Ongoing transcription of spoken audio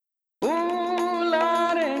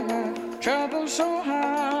so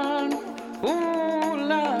hard, ooh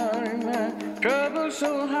Lord, my trouble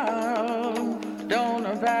so hard. Don't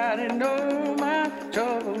nobody know my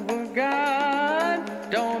trouble but God.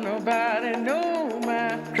 Don't nobody know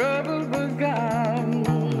my trouble but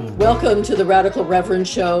God. Welcome to the Radical Reverend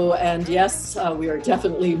Show. And yes, we are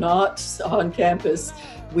definitely not on campus.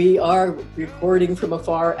 We are recording from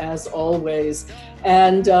afar as always.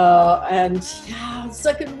 And yeah,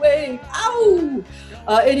 second wave, ow!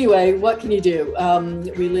 Anyway, what can you do?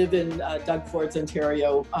 We live in Doug Ford's,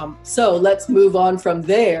 Ontario. So let's move on from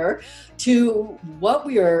there to what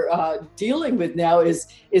we are dealing with now is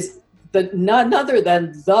none other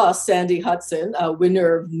than the Sandy Hudson,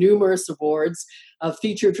 winner of numerous awards,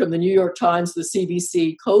 featured from the New York Times, the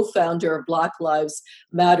CBC, co-founder of Black Lives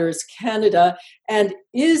Matters Canada, and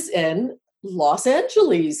is in Los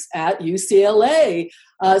Angeles at UCLA.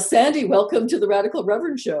 Sandy, welcome to the Radical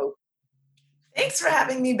Reverend Show. Thanks for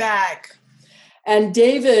having me back. And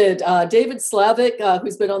David Slavick,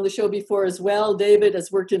 who's been on the show before as well. David has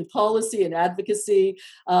worked in policy and advocacy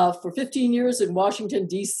for 15 years in Washington,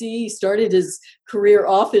 D.C. He started his career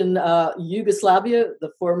off in Yugoslavia, the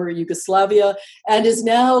former Yugoslavia, and is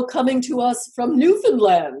now coming to us from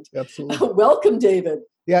Newfoundland. Absolutely. Welcome, David.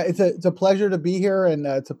 Yeah, it's a pleasure to be here, and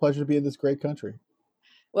it's a pleasure to be in this great country.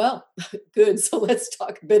 Well, good. So let's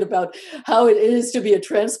talk a bit about how it is to be a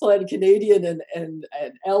transplanted Canadian in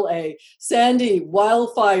LA. Sandy,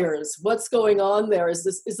 wildfires, what's going on there? Is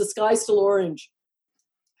the sky still orange?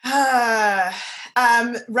 Right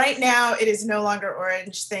now, it is no longer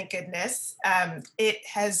orange, thank goodness. It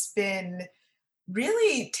has been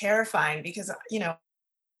really terrifying because,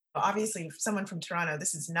 obviously, for someone from Toronto,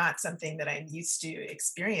 this is not something that I'm used to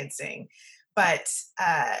experiencing. But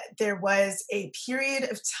there was a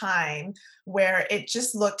period of time where it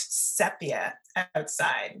just looked sepia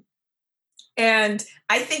outside. And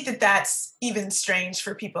I think that that's even strange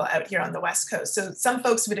for people out here on the West Coast. So some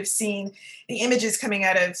folks would have seen the images coming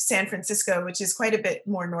out of San Francisco, which is quite a bit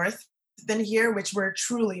more north than here, which were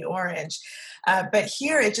truly orange. But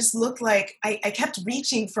here it just looked like I kept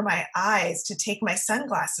reaching for my eyes to take my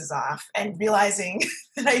sunglasses off and realizing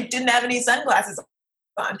that I didn't have any sunglasses on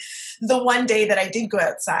the one day that I did go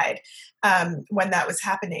outside when that was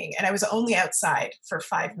happening. And I was only outside for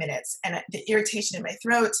 5 minutes, and the irritation in my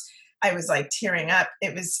throat, I was like tearing up.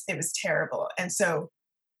 It was terrible. And so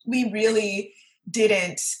we really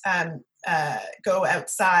didn't go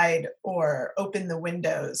outside or open the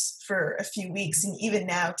windows for a few weeks. And even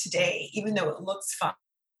now today, even though it looks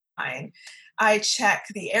fine, I check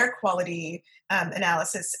the air quality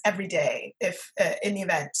analysis every day if in the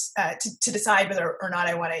event to decide whether or not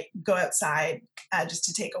I want to go outside just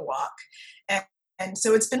to take a walk. And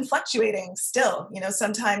so it's been fluctuating still.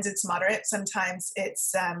 Sometimes it's moderate, sometimes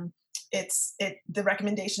it's the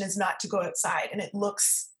recommendation is not to go outside, and it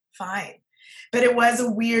looks fine. But it was a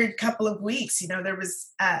weird couple of weeks. There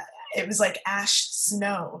was it was like ash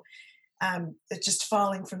snow. Just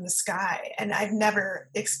falling from the sky. And I've never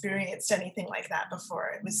experienced anything like that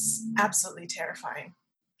before. It was absolutely terrifying.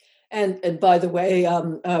 And by the way,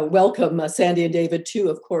 welcome Sandy and David to,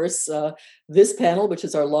 of course, this panel, which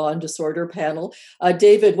is our Law and Disorder panel.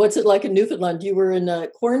 David, what's it like in Newfoundland? You were in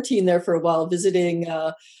quarantine there for a while, visiting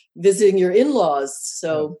your in-laws.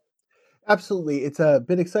 So. Absolutely. It's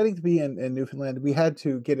been exciting to be in Newfoundland. We had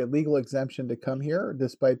to get a legal exemption to come here,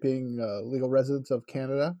 despite being legal residents of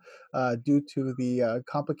Canada, due to the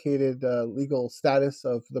complicated legal status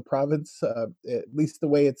of the province, at least the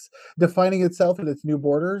way it's defining itself and its new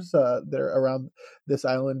borders that are around this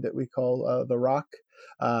island that we call the Rock.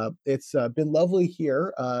 It's been lovely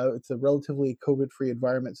here. It's a relatively COVID-free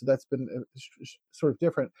environment, so that's been sort of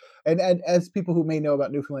different. And as people who may know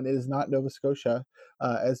about Newfoundland, it is not Nova Scotia,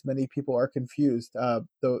 as many people are confused.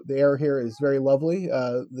 The air here is very lovely.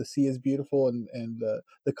 The sea is beautiful, and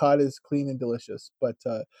the cod is clean and delicious. But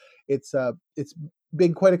it's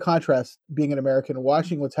been quite a contrast being an American and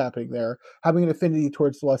watching what's happening there, having an affinity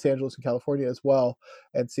towards Los Angeles and California as well,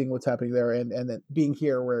 and seeing what's happening there, and then being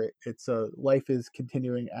here where it's life is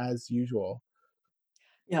continuing as usual.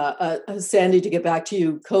 Yeah, Sandy, to get back to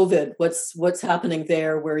you, COVID, what's happening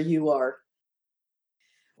there where you are?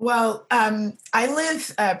 Well, I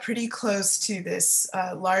live pretty close to this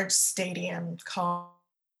large stadium called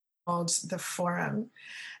the Forum.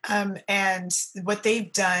 And what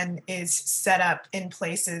they've done is set up in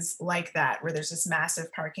places like that, where there's this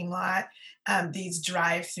massive parking lot, these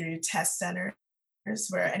drive-through test centers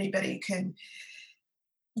where anybody can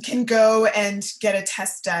go and get a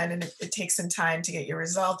test done, and it takes some time to get your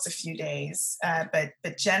results, a few days. But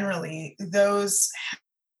generally, those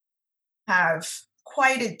have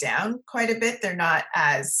quieted down quite a bit. They're not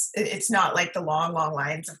it's not like the long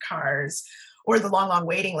lines of cars or the long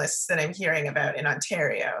waiting lists that I'm hearing about in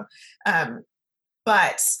Ontario.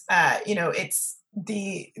 But it's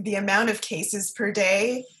the amount of cases per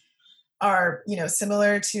day are,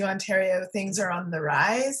 similar to Ontario. Things are on the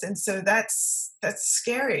rise. And so that's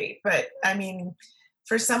scary. But I mean,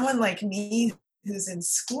 for someone like me who's in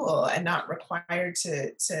school and not required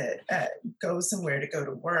to go somewhere to go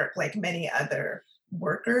to work, like many other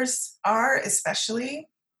workers are, especially,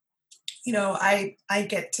 I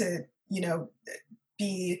get to,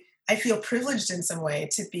 I feel privileged in some way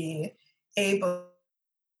to be able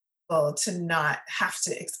to not have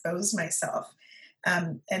to expose myself.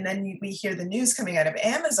 And then we hear the news coming out of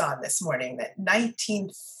Amazon this morning that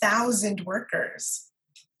 19,000 workers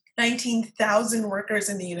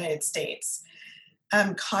in the United States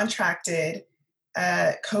contracted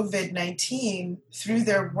COVID-19 through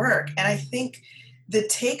their work. And I think the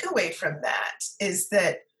takeaway from that is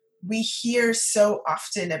that we hear so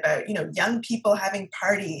often about, young people having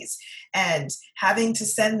parties and having to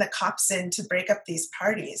send the cops in to break up these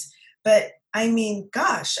parties. But I mean,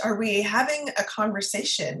 gosh, are we having a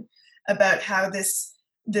conversation about how this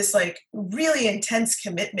like really intense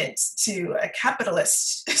commitment to a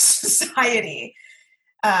capitalist society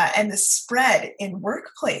and the spread in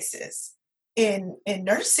workplaces, in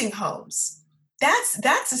nursing homes, that's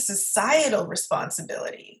a societal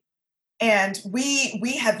responsibility. And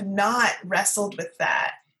we have not wrestled with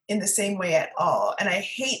that in the same way at all. And I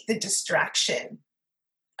hate the distraction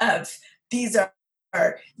of these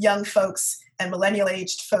are young folks and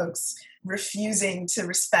millennial-aged folks refusing to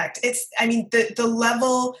respect. The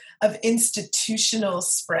level of institutional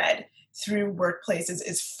spread through workplaces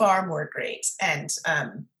is far more great. And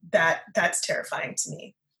that's terrifying to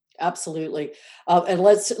me. Absolutely. And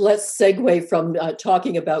let's segue from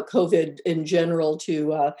talking about COVID in general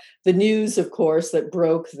to the news, of course, that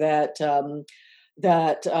broke that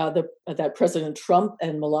that President Trump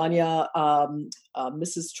and Melania,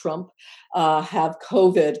 Mrs. Trump, have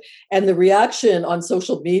COVID, and the reaction on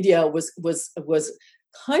social media was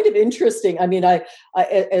kind of interesting. I mean, I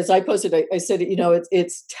as I posted, I said,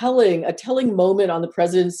 it's telling a telling moment on the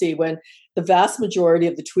presidency when the vast majority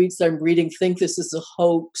of the tweets I'm reading think this is a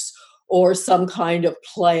hoax or some kind of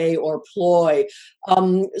play or ploy.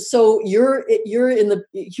 So you're in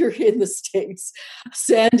the States,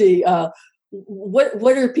 Sandy.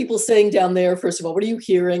 What are people saying down there? First of all, what are you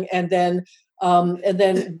hearing? And then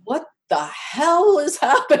what the hell is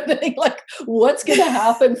happening? Like, what's going to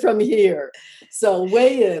happen from here? So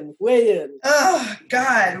weigh in. Oh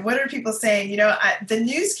God, what are people saying? The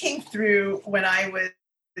news came through when I was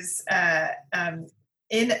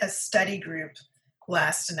in a study group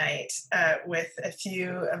last night with a few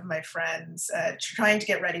of my friends trying to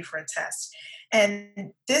get ready for a test,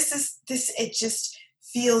 and it just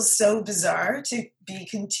feels so bizarre to be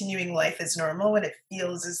continuing life as normal when it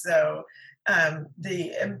feels as though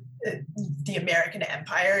the American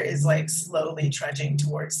empire is like slowly trudging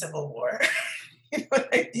towards civil war. You know what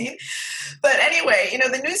I mean? But anyway,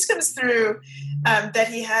 the news comes through that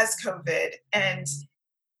he has COVID, and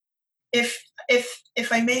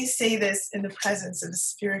if I may say this in the presence of a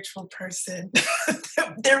spiritual person,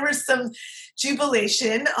 there was some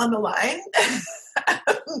jubilation on the line,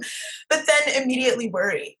 but then immediately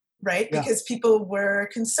worry, right? Yeah. Because people were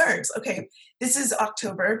concerned. Okay, this is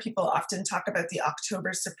October. People often talk about the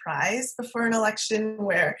October surprise before an election,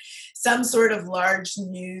 where some sort of large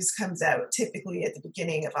news comes out, typically at the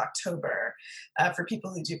beginning of October, for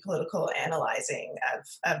people who do political analyzing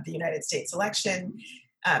of the United States election.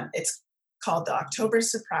 It's called the October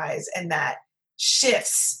surprise, and that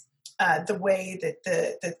shifts the way that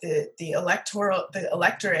the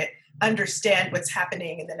electorate understand what's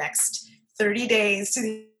happening in the next 30 days to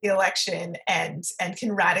the election, and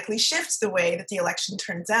can radically shift the way that the election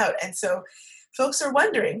turns out. And so folks are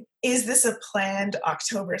wondering, is this a planned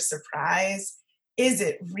October surprise? Is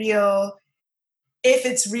it real? If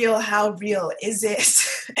it's real, how real is it?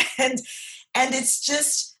 and it's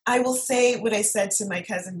just, I will say what I said to my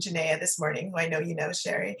cousin Janaea this morning, who I know you know,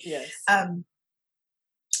 Sherry. Yes.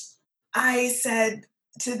 I said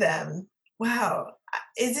to them, wow,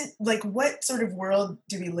 is it like, what sort of world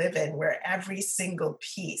do we live in where every single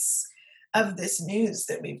piece of this news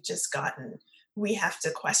that we've just gotten, we have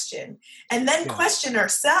to question, and then question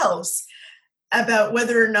ourselves about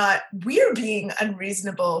whether or not we're being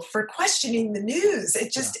unreasonable for questioning the news.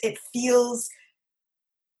 It just, it feels,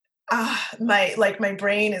 my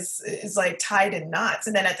brain is like tied in knots.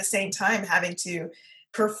 And then at the same time, having to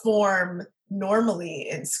perform normally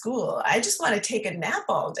in school, I just want to take a nap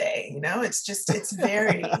all day. It's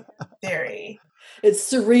very, very.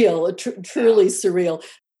 It's surreal, truly surreal.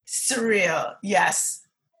 Surreal, yes.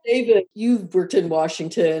 David, you've worked in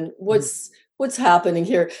Washington. What's happening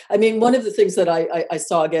here? I mean, one of the things that I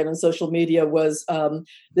saw again on social media was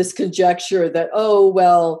this conjecture that, oh,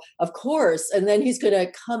 well, of course. And then he's going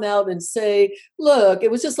to come out and say, look,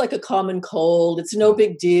 it was just like a common cold. It's no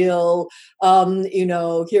big deal.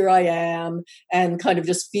 Here I am, and kind of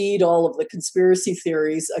just feed all of the conspiracy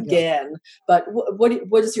theories again. But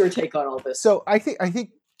what is your take on all this? So I think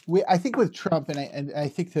with Trump, and I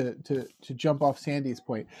think to jump off Sandy's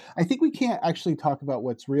point, I think we can't actually talk about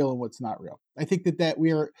what's real and what's not real. I think that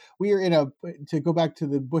we are to go back to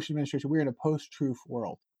the Bush administration, we're in a post-truth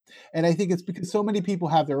world. And I think it's because so many people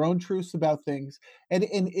have their own truths about things. And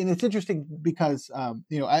it's interesting because,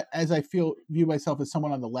 as I view myself as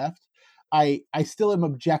someone on the left, I still am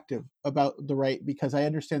objective about the right, because I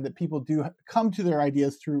understand that people do come to their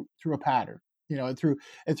ideas through a pattern, and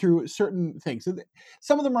through certain things.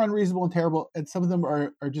 Some of them are unreasonable and terrible, and some of them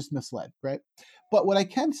are just misled, right? But what I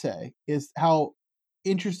can say is how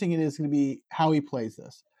interesting it is going to be how he plays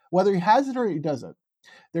this. Whether he has it or he doesn't,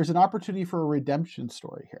 there's an opportunity for a redemption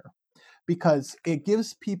story here, because it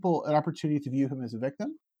gives people an opportunity to view him as a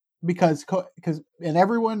victim, because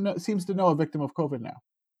everyone seems to know a victim of COVID now.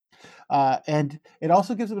 And it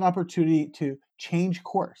also gives him an opportunity to change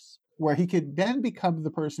course, where he could then become the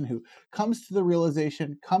person who comes to the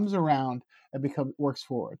realization, comes around, and works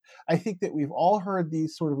forward. I think that we've all heard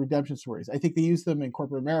these sort of redemption stories. I think they use them in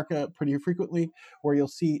corporate America pretty frequently, where you'll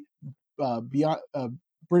see beyond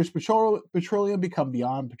British Petroleum become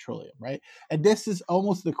Beyond Petroleum, right? And this is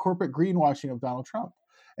almost the corporate greenwashing of Donald Trump.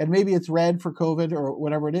 And maybe it's red for COVID or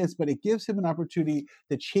whatever it is, but it gives him an opportunity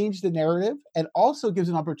to change the narrative, and also gives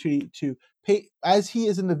an opportunity to pay, as he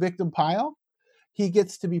is in the victim pile, he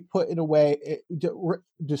gets to be put in a way,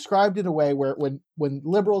 described in a way where when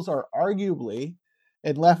liberals are arguably,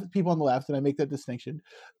 and people on the left, and I make that distinction,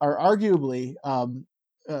 are arguably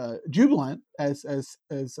jubilant, as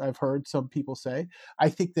I've heard some people say, I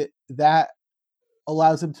think that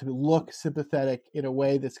allows him to look sympathetic in a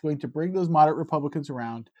way that's going to bring those moderate Republicans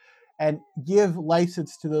around, and give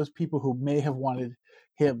license to those people who may have wanted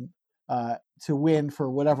him to win for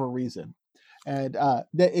whatever reason. And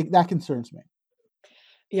that concerns me.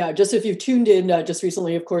 Yeah, just if you've tuned in just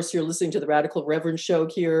recently, of course, you're listening to the Radical Reverend Show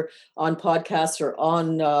here on podcast or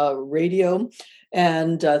on radio.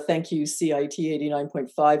 And thank you, CIT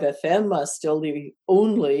 89.5 FM, still the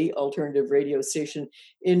only alternative radio station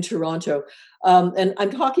in Toronto. And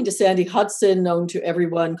I'm talking to Sandy Hudson, known to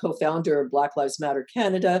everyone, co-founder of Black Lives Matter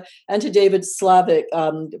Canada, and to David Slavick,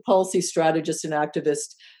 policy strategist and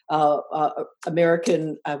activist,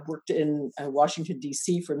 American, worked in Washington,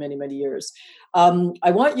 D.C. for many, many years.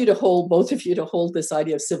 I want you to both of you to hold this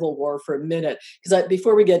idea of civil war for a minute, because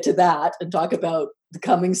before we get to that and talk about the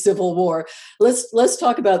coming civil war, let's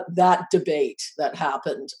talk about that debate that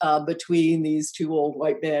happened between these two old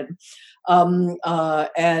white men. I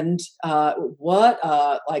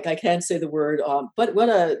can't say the word, but what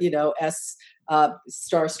a, S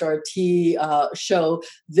 *T show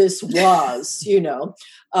this was,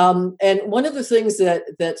 and one of the things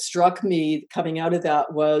that struck me coming out of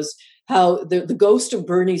that was how the ghost of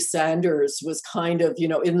Bernie Sanders was kind of,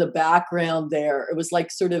 in the background there. It was like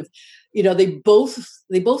sort of, they both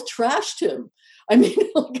trashed him. I mean,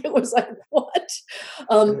 it was like, what?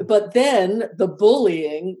 But then the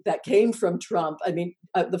bullying that came from Trump, I mean,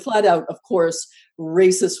 the flat out, of course,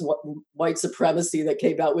 racist white supremacy that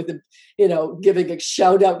came out with him, giving a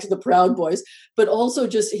shout out to the Proud Boys, but also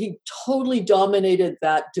just he totally dominated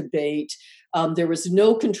that debate. There was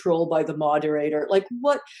no control by the moderator. Like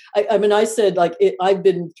what? I mean, I said, I've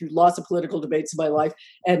been through lots of political debates in my life,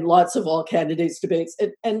 and lots of all candidates debates,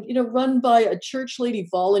 and run by a church lady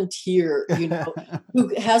volunteer,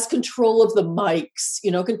 who has control of the mics,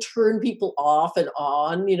 can turn people off and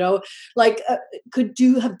on, could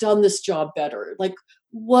have done this job better. Like,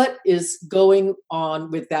 what is going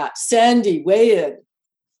on with that? Sandy, weigh in.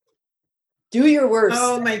 Do your worst.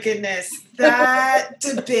 Oh my goodness. That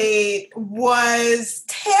debate was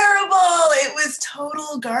terrible. It was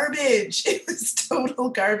total garbage.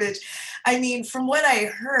 I mean, from what I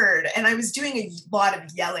heard, and I was doing a lot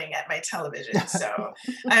of yelling at my television, so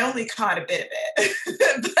I only caught a bit of it.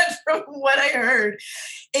 But from what I heard,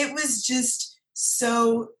 it was just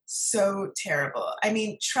so terrible. I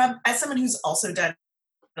mean, Trump, as someone who's also done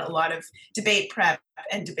a lot of debate prep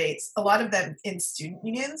and debates, a lot of them in student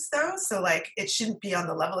unions though. So it shouldn't be on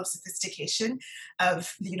the level of sophistication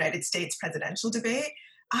of the United States presidential debate.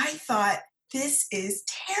 I thought this is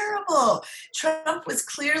terrible. Trump was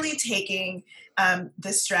clearly taking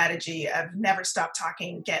the strategy of never stop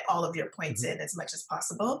talking, get all of your points in as much as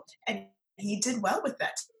possible. And he did well with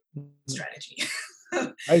that strategy.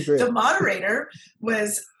 I agree. The moderator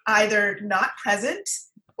was either not present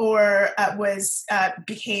or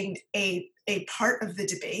became a part of the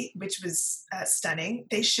debate, which was stunning.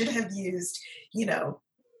 They should have used,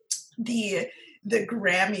 the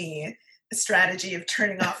Grammy strategy of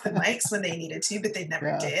turning off the mics when they needed to, but they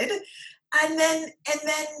never did. And then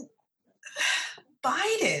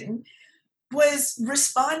Biden was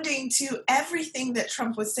responding to everything that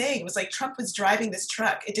Trump was saying. It was like Trump was driving this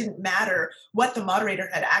truck. It didn't matter what the moderator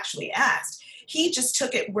had actually asked. He just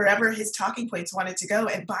took it wherever his talking points wanted to go,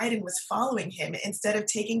 and Biden was following him instead of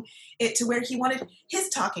taking it to where he wanted his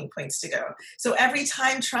talking points to go. So every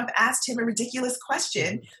time Trump asked him a ridiculous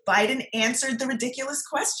question, Biden answered the ridiculous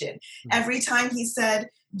question. Every time he said,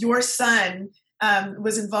 your son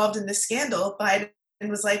was involved in this scandal, Biden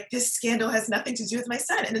was like, this scandal has nothing to do with my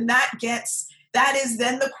son. And then that is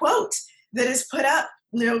then the quote that is put up.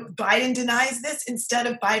 Biden denies this instead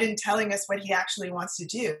of Biden telling us what he actually wants to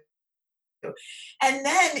do. And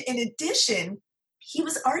then in addition, he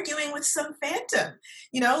was arguing with some phantom,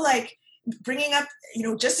 like bringing up,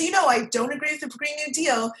 just so you know, I don't agree with the Green New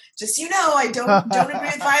Deal. Just so you know, I don't agree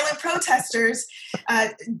with violent protesters.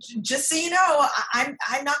 Just so you know, I'm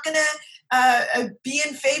not going to be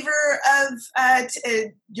in favor of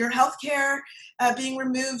your health care being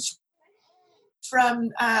removed from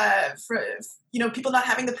people not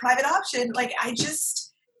having the private option. Like,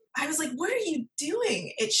 I was like, what are you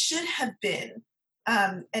doing? It should have been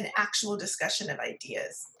an actual discussion of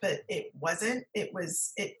ideas, but it wasn't. It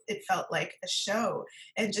felt like a show.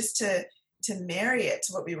 And just to marry it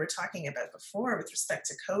to what we were talking about before with respect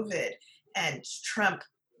to COVID and Trump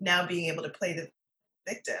now being able to play the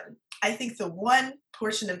victim, I think the one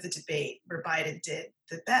portion of the debate where Biden did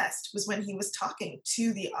the best was when he was talking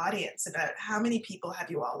to the audience about how many people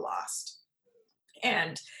have you all lost?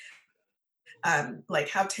 And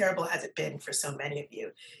how terrible has it been for so many of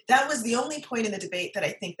you? That was the only point in the debate that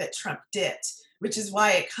I think that Trump did, which is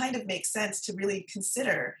why it kind of makes sense to really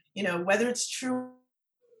consider, whether it's true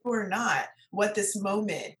or not, what this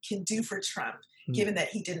moment can do for Trump, given that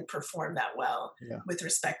he didn't perform that well with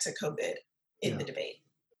respect to COVID in the debate.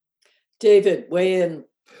 David, weigh in.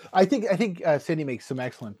 I think Cindy makes some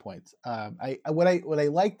excellent points. What I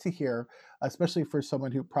like to hear, especially for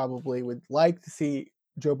someone who probably would like to see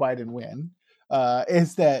Joe Biden win,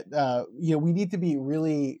 is that we need to be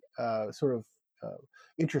really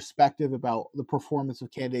introspective about the performance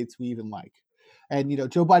of candidates we even like. And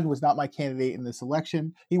Joe Biden was not my candidate in this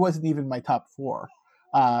election. He wasn't even my top four.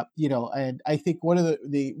 And I think one of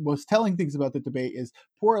the most telling things about the debate is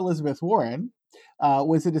poor Elizabeth Warren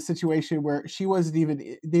was in a situation where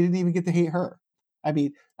they didn't even get to hate her. I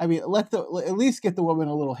mean, at least get the woman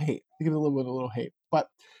a little hate. Give the woman a little hate. But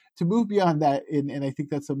to move beyond that, and I think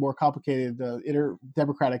that's a more complicated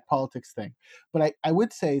inter-democratic politics thing. But I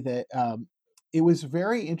would say that it was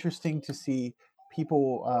very interesting to see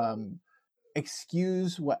people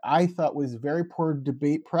excuse what I thought was very poor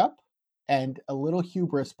debate prep and a little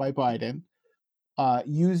hubris by Biden,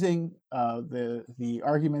 using the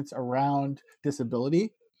arguments around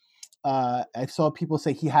disability. I saw people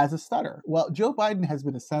say he has a stutter. Well, Joe Biden has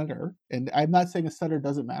been a senator, and I'm not saying a stutter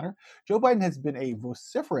doesn't matter. Joe Biden has been a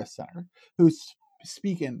vociferous senator who's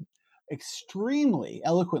speaking extremely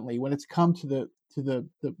eloquently when it's come to the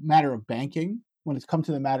matter of banking, when it's come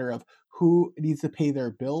to the matter of who needs to pay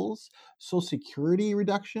their bills, Social Security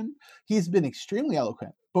reduction. He's been extremely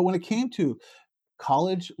eloquent. But when it came to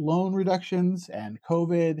college loan reductions and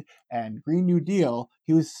COVID and Green New Deal,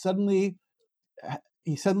 he suddenly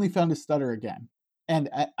found a stutter again. And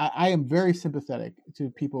I am very sympathetic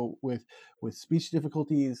to people with speech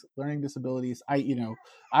difficulties, learning disabilities.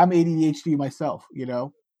 I'm ADHD myself,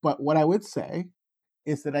 but what I would say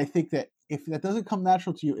is that I think that if that doesn't come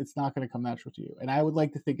natural to you, it's not going to come natural to you. And I would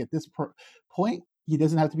like to think at this point, he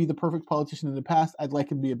doesn't have to be the perfect politician in the past. I'd like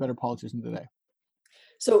him to be a better politician today.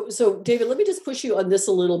 So David, let me just push you on this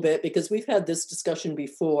a little bit, because we've had this discussion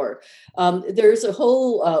before. There's a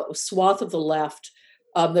whole swath of the left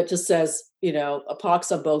that just says, a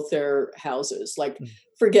pox on both their houses. Like,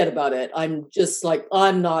 forget about it. I'm just like,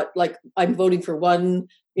 I'm voting for one,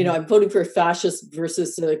 I'm voting for a fascist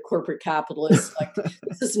versus a corporate capitalist. Like,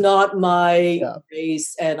 this is not my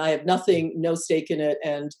race, and I have no stake in it.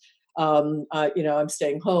 And, I'm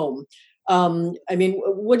staying home.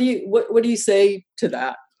 What do you say to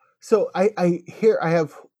that? So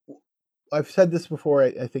I've said this before.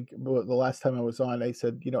 I think the last time I was on, I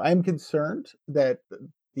said, I'm concerned that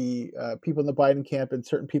the people in the Biden camp and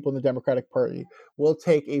certain people in the Democratic Party will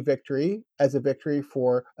take a victory as a victory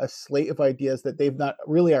for a slate of ideas that they've not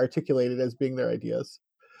really articulated as being their ideas.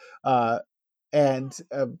 And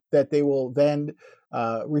that they will then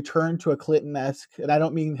return to a Clinton-esque, and I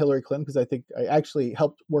don't mean Hillary Clinton, because I think I actually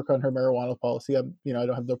helped work on her marijuana policy. I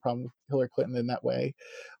don't have no problem with Hillary Clinton in that way.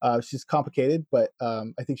 She's complicated, but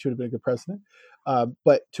I think she would have been a good president.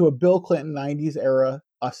 But to a Bill Clinton 90s era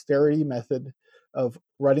austerity method of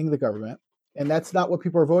running the government, and that's not what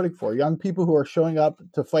people are voting for. Young people who are showing up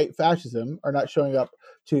to fight fascism are not showing up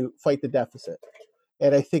to fight the deficit.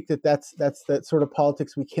 And I think that's that sort of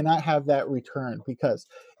politics. We cannot have that return, because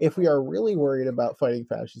if we are really worried about fighting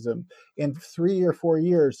fascism, in 3 or 4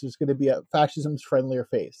 years, there's going to be a fascism's friendlier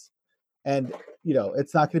face. And,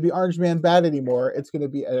 it's not going to be Orange Man bad anymore. It's going to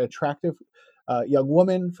be an attractive young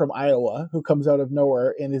woman from Iowa who comes out of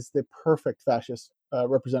nowhere and is the perfect fascist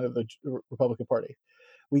representative of the Republican Party.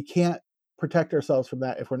 We can't protect ourselves from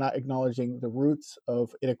that if we're not acknowledging the roots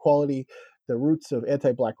of inequality, the roots of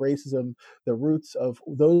anti-Black racism, the roots of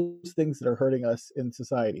those things that are hurting us in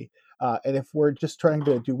society. And if we're just trying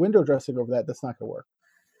to do window dressing over that, that's not going to work.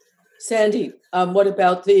 Sandy, what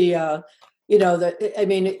about the,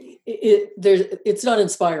 it's not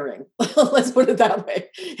inspiring. Let's put it that way.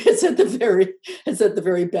 It's at the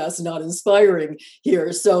very best not inspiring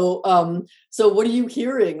here. So what are you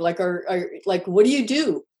hearing? Like, what do you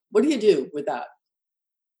do? What do you do with that?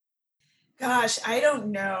 Gosh, I don't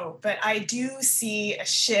know, but I do see a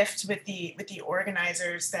shift with the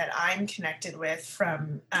organizers that I'm connected with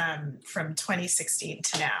from 2016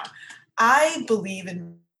 to now. I believe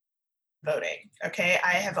in voting. Okay,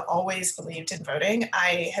 I have always believed in voting.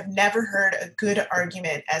 I have never heard a good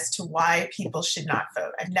argument as to why people should not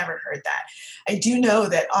vote. I've never heard that. I do know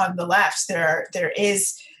that on the left there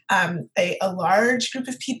is a large group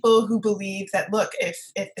of people who believe that, look, if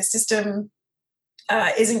the system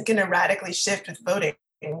isn't going to radically shift with voting,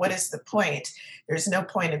 what is the point? There's no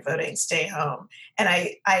point in voting. Stay home. And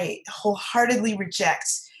I wholeheartedly reject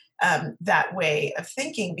that way of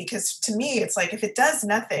thinking, because to me, it's like, if it does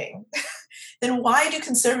nothing, then why do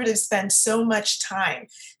conservatives spend so much time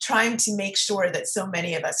trying to make sure that so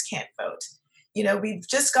many of us can't vote? We've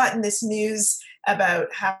just gotten this news about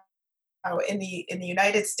how in the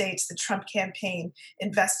United States, the Trump campaign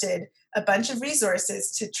invested a bunch of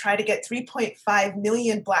resources to try to get 3.5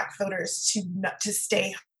 million Black voters to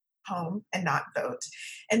stay home and not vote.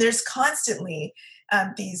 And there's constantly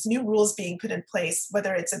these new rules being put in place,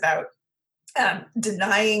 whether it's about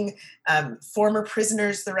denying former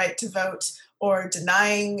prisoners the right to vote, or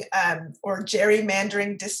denying or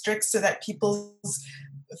gerrymandering districts so that people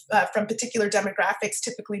from particular demographics,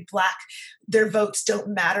 typically Black, their votes don't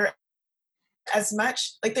matter as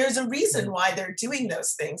much. Like, there's a reason why they're doing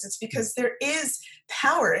those things. It's because there is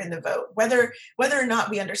power in the vote, whether or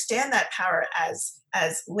not we understand that power as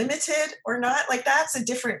limited or not. Like, that's a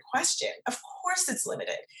different question. Of course it's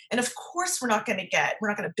limited, and of course we're not going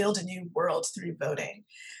to build a new world through voting.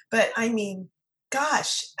 But I mean,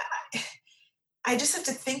 gosh, I just have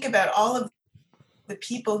to think about all of the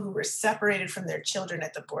people who were separated from their children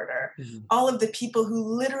at the border, all of the people who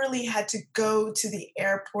literally had to go to the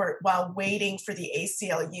airport while waiting for the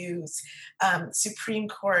ACLU's Supreme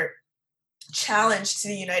Court challenge to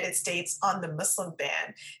the United States on the Muslim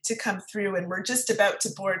ban to come through, and we're just about to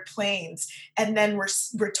board planes, and then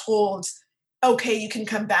we're told, okay, you can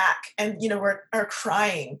come back, and are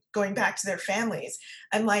crying, going back to their families.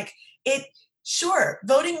 I'm like, sure,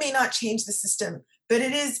 voting may not change the system, but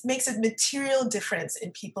it makes a material difference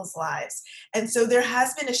in people's lives. And so there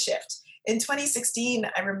has been a shift. In 2016,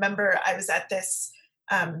 I remember I was at this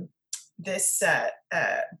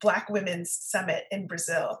Black Women's Summit in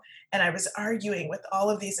Brazil, and I was arguing with all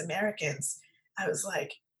of these Americans. I was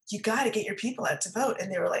like, you got to get your people out to vote.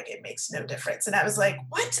 And they were like, it makes no difference. And I was like,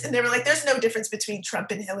 what? And they were like, there's no difference between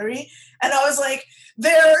Trump and Hillary. And I was like,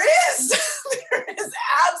 there is. There is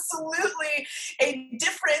absolutely a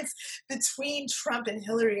difference between Trump and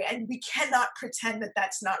Hillary. And we cannot pretend that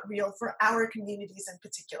that's not real for our communities in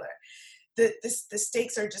particular. The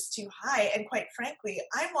stakes are just too high. And quite frankly,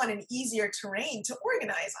 I want an easier terrain to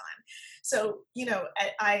organize on. So,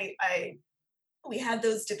 we had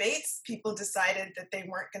those debates. People decided that they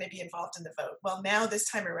weren't going to be involved in the vote. Well, now this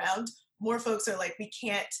time around, more folks are like, we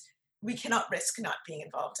cannot risk not being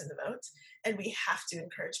involved in the vote. And we have to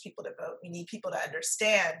encourage people to vote. We need people to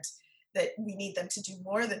understand that we need them to do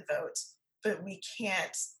more than vote, but we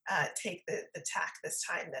can't take the tack this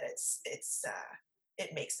time that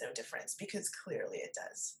it makes no difference, because clearly it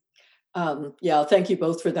does. Yeah, thank you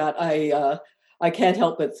both for that. I can't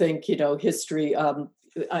help but think, history,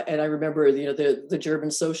 and I remember, the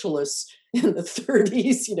German socialists in the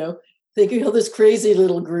 30s, thinking, oh, this crazy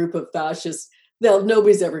little group of fascists,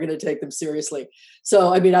 nobody's ever going to take them seriously.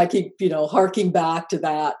 So, I mean, I keep, harking back to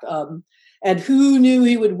that. And who knew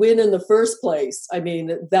he would win in the first place? I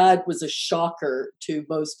mean, that was a shocker to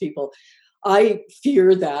most people. I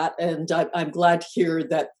fear that, and I'm glad to hear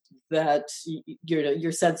that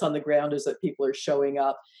your sense on the ground is that people are showing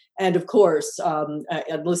up. And of course,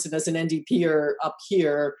 and listen, as an NDPer up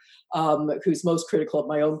here, who's most critical of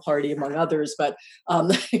my own party among others, but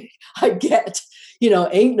I get,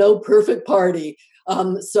 ain't no perfect party.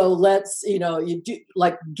 So let's, you do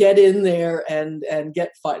get in there and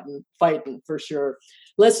get fighting for sure.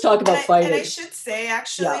 Let's talk about fighting. And I should say,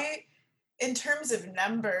 actually, in terms of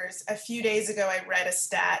numbers, a few days ago, I read a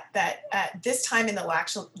stat that at this time in the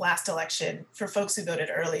last election, for folks who voted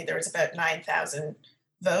early, there was about 9,000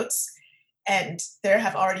 votes. And there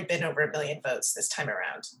have already been over 1 million votes this time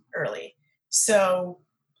around early. So,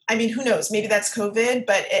 I mean, who knows? Maybe that's COVID,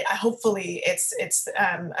 but hopefully it's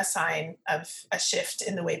a sign of a shift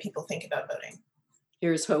in the way people think about voting.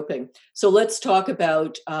 Here's hoping. So let's talk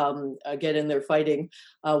about, get in there fighting,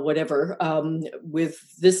 whatever. With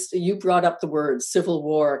this, you brought up the word civil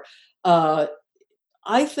war.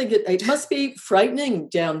 I think it must be frightening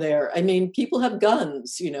down there. I mean, people have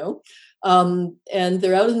guns, and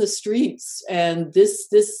they're out in the streets, and this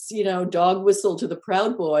dog whistle to the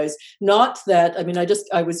Proud Boys. Not that, I mean,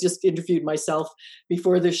 I was just interviewed myself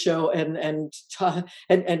before this show, and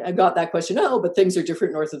I got that question. Oh, but things are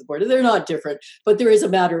different north of the border. They're not different, but there is a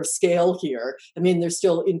matter of scale here. I mean, there's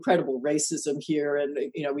still incredible racism here, and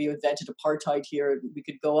we invented apartheid here, and we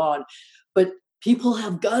could go on, but people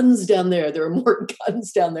have guns down there. There are more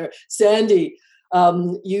guns down there. Sandy,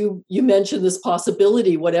 you mentioned this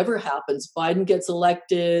possibility, whatever happens, Biden gets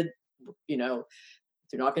elected, they're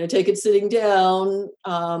not going to take it sitting down,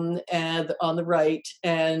 and on the right.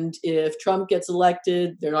 And if Trump gets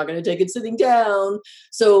elected, they're not going to take it sitting down.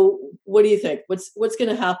 So what do you think? What's going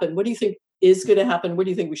to happen? What do you think is going to happen? What do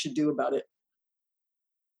you think we should do about it?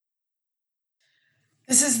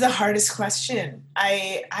 This is the hardest question.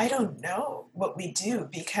 I don't know what we do,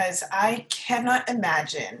 because I cannot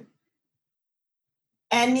imagine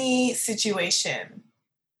any situation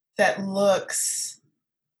that looks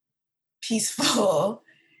peaceful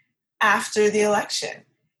after the election.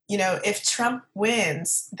 If Trump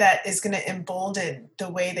wins, that is going to embolden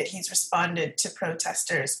the way that he's responded to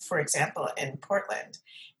protesters, for example, in Portland.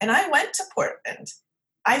 And I went to Portland.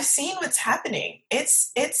 I've seen what's happening.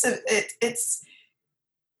 It's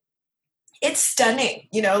stunning,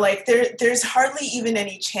 there's hardly even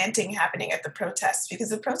any chanting happening at the protests, because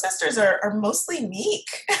the protesters are mostly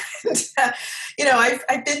meek. And,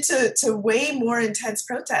 I've been to way more intense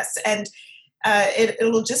protests, and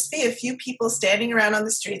it'll just be a few people standing around on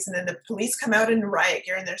the streets, and then the police come out in riot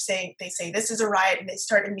gear, and they say this is a riot, and they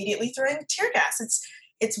start immediately throwing tear gas.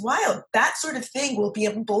 It's wild. That sort of thing will be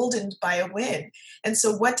emboldened by a win. And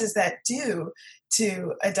so what does that do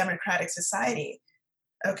to a democratic society?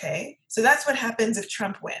 Okay, so that's what happens if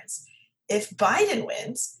Trump wins. If Biden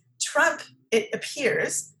wins, Trump, it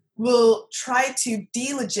appears, will try to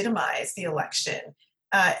delegitimize the election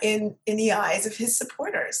in the eyes of his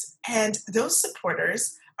supporters. And those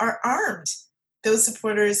supporters are armed. Those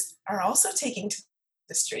supporters are also taking to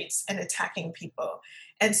the streets and attacking people.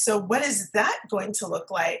 And so what is that going to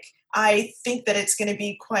look like? I think that it's going to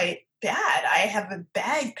be quite bad. I have a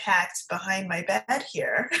bag packed behind my bed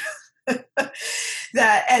here.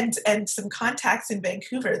 And some contacts in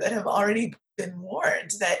Vancouver that have already been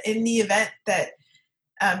warned that in the event that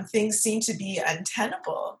things seem to be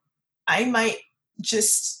untenable, I might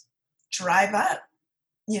just drive up,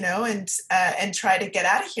 and try to get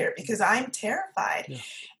out of here, because I'm terrified. Yeah.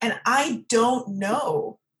 And I don't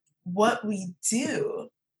know what we do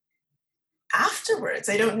afterwards.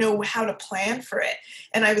 I don't know how to plan for it.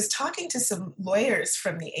 And I was talking to some lawyers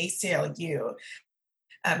from the ACLU,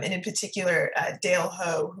 and in particular, Dale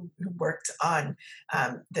Ho, who worked on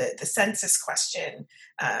the census question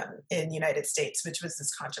in the United States, which was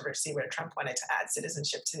this controversy where Trump wanted to add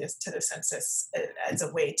citizenship to the census as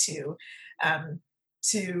a way to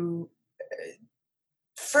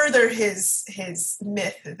further his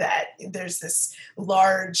myth that there's this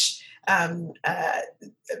large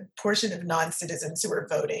portion of non-citizens who are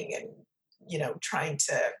voting and trying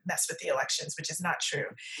to mess with the elections, which is not true.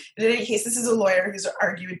 But in any case, this is a lawyer who's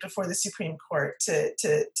argued before the Supreme Court to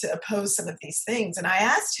oppose some of these things. And I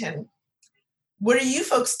asked him, what are you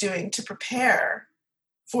folks doing to prepare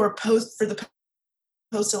for the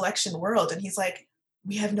post-election world? And he's like,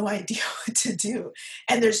 we have no idea what to do.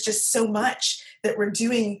 And there's just so much that we're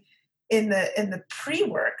doing in the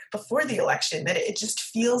pre-work before the election that it just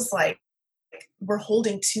feels like we're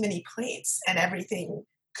holding too many plates and everything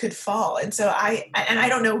could fall. And so I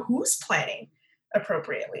don't know who's planning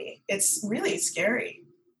appropriately. It's really scary.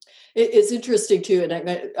 It's interesting too, and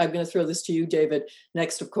I'm going to throw this to you, David,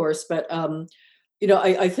 next, of course. But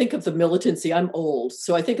I think of the militancy. I'm old,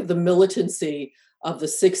 so I think of the militancy of the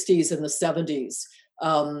 '60s and the '70s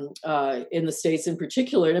in the States, in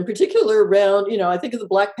particular, and in particular around. I think of the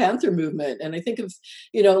Black Panther movement, and I think of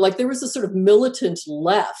like there was a sort of militant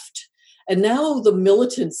left. And now the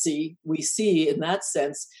militancy we see in that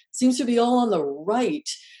sense seems to be all on the right.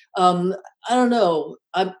 I don't know.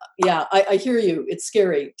 I hear you. It's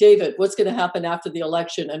scary. David, what's going to happen after the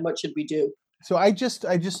election and what should we do? So I just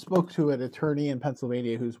spoke to an attorney in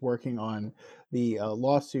Pennsylvania who's working on the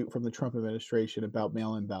lawsuit from the Trump administration about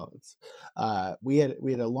mail-in ballots. We had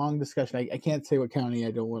a long discussion. I can't say what county.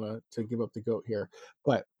 I don't want to give up the goat here,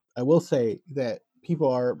 but I will say that people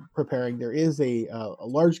are preparing. There is a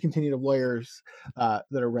large contingent of lawyers that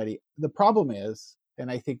are ready. The problem is, and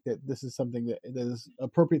I think that this is something that is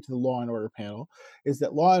appropriate to the Law and Order panel, is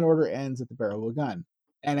that law and order ends at the barrel of a gun.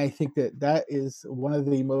 And I think that is one of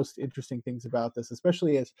the most interesting things about this,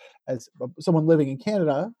 especially as someone living in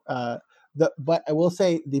Canada. But I will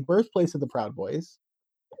say the birthplace of the Proud Boys,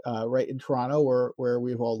 right in Toronto, where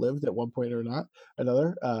we've all lived at one point or not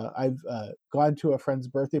another. I've gone to a friend's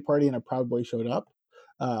birthday party and a Proud Boy showed up.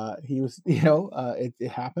 He was,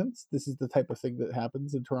 it happens. This is the type of thing that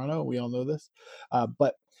happens in Toronto. We all know this,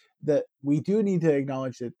 but that we do need to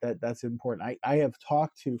acknowledge that's important. I have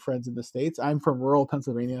talked to friends in the States. I'm from rural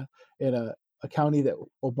Pennsylvania in a county that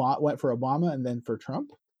went for Obama and then for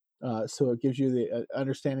Trump. So it gives you the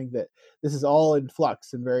understanding that this is all in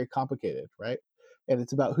flux and very complicated, right? And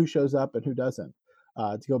it's about who shows up and who doesn't.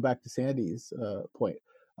 To go back to Sandy's point,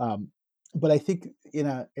 but I think in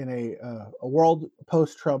a world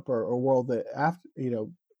post-Trump or a world that after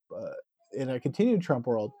in a continued Trump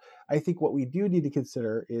world, I think what we do need to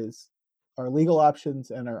consider is our legal options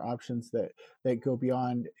and our options that go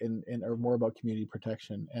beyond and are more about community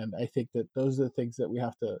protection. And I think that those are the things that we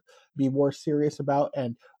have to be more serious about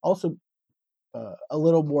and also a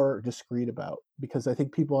little more discreet about, because I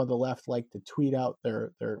think people on the left like to tweet out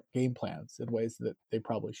their game plans in ways that they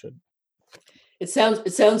probably shouldn't. It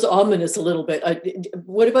sounds ominous a little bit.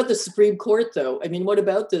 What about the Supreme Court, though? I mean, what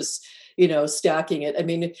about this, stacking it? I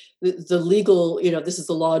mean, the legal, this is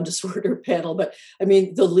the law and disorder panel, but I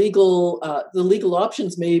mean, the legal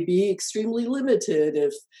options may be extremely limited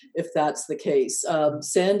if that's the case.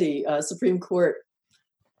 Sandy, Supreme Court.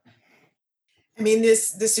 I mean, the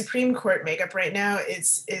Supreme Court makeup right now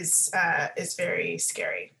is very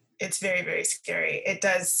scary. It's very, very scary. It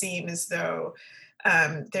does seem as though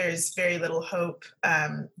there's very little hope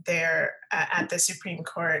there at the Supreme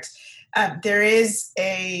Court. There is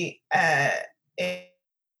a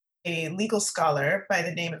legal scholar by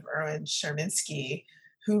the name of Erwin Sherminsky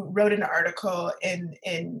who wrote an article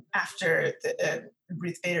in after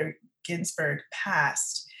Ruth Bader Ginsburg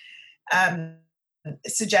passed,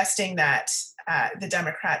 suggesting that the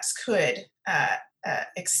Democrats could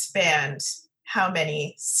expand how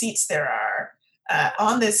many seats there are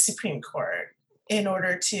on the Supreme Court in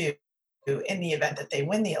order to, in the event that they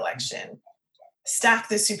win the election, stack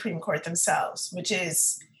the Supreme Court themselves, which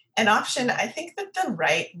is an option I think that the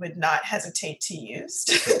right would not hesitate to use,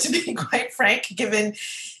 to be quite frank, given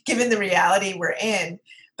the reality we're in.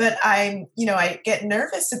 But I get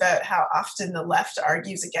nervous about how often the left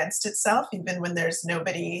argues against itself, even when there's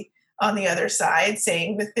nobody on the other side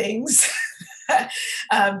saying the things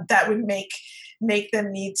that would make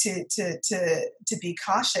them need to be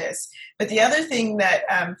cautious. But the other thing that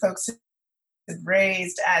folks have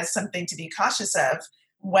raised as something to be cautious of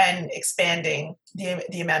when expanding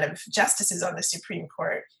the amount of justices on the Supreme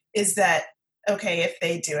Court is that, okay, if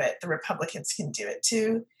they do it, the Republicans can do it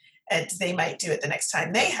too, and they might do it the next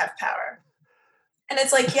time they have power. And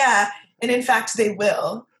it's like, yeah, and in fact they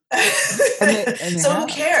will. So who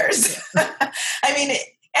cares? I mean,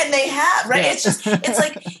 and they have, right? Yeah. It's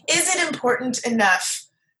like, is it important enough?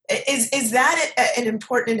 Is that an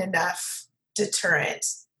important enough deterrent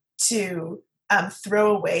to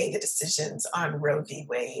throw away the decisions on Roe v.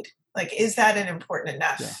 Wade? Like, is that an important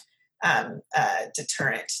enough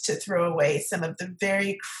deterrent to throw away some of the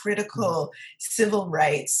very critical civil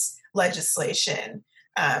rights legislation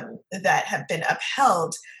that have been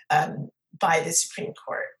upheld by the Supreme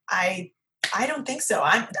Court? I don't think so.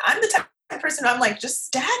 I'm the type of person I'm like, just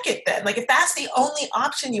stack it then. Like, if that's the only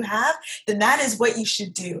option you have, then that is what you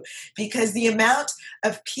should do, because the amount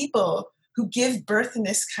of people who give birth in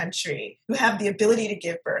this country, who have the ability to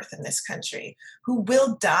give birth in this country, who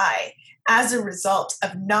will die as a result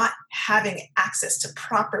of not having access to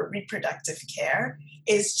proper reproductive care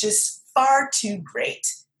is just far too great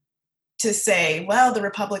to say, well, the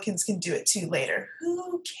Republicans can do it too later.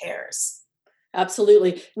 Who cares?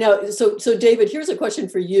 Absolutely. Now, so David, here's a question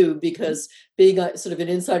for you, because being sort of an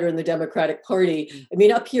insider in the Democratic Party, I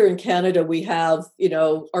mean, up here in Canada, we have,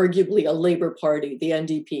 arguably a Labour Party, the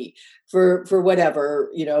NDP, for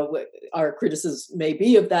whatever, our criticism may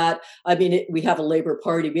be of that. I mean, we have a Labour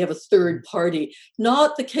Party, we have a third party,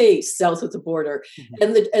 not the case south of the border.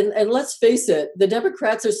 Mm-hmm. And let's face it, the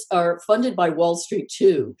Democrats are funded by Wall Street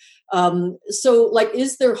too. So like,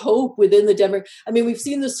 is there hope within the I mean, we've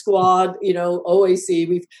seen the Squad,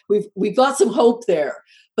 OAC, we've got some hope there,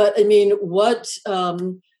 but I mean,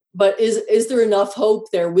 but is there enough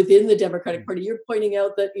hope there within the Democratic Party? You're pointing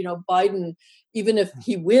out that, Biden, even if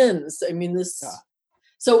he wins, I mean, this,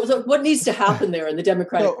 so what needs to happen there in the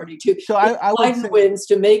Democratic Party too? So I would Biden wins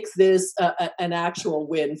to make this an actual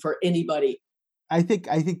win for anybody. I think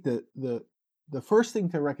the first thing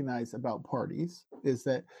to recognize about parties is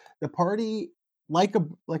that the party, like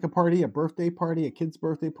a party, a birthday party, a kid's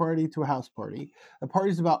birthday party to a house party, a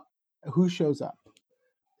party is about who shows up.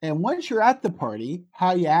 And once you're at the party,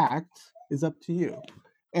 how you act is up to you.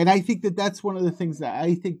 And I think that that's one of the things that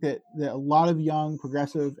I think that a lot of young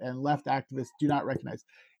progressive and left activists do not recognize,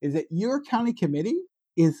 is that your county committee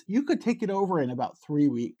you could take it over in about 3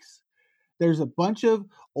 weeks. There's a bunch of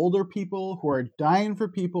older people who are dying for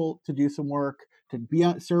people to do some work,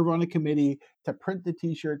 to serve on a committee, to print the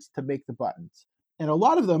t-shirts, to make the buttons. And a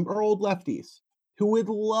lot of them are old lefties who would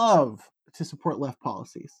love to support left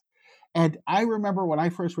policies. And I remember when I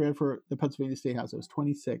first ran for the Pennsylvania State House, I was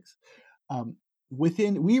 26.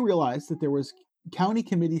 We realized that there was county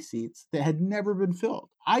committee seats that had never been filled.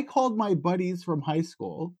 I called my buddies from high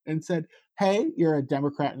school and said, hey, you're a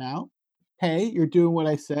Democrat now. Hey, you're doing what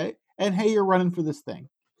I say. And hey, you're running for this thing.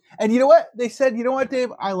 And you know what? They said, you know what,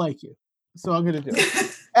 Dave? I like you. So I'm going to do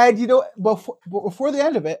it. And before the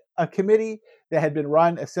end of it, a committee that had been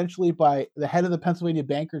run essentially by the head of the Pennsylvania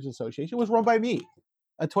Bankers Association was run by me,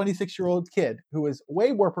 a 26-year-old kid who was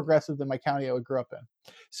way more progressive than my county I grew up in.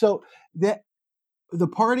 So the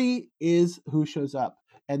party is who shows up.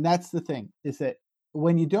 And that's the thing, is that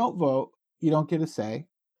when you don't vote, you don't get a say.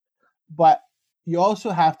 But you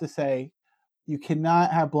also have to say, you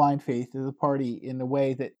cannot have blind faith in the party in the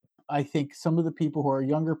way that I think some of the people who are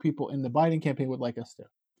younger people in the Biden campaign would like us to.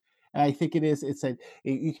 And I think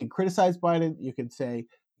you can criticize Biden, you can say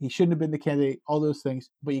he shouldn't have been the candidate, all those things,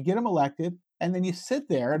 but you get him elected, and then you sit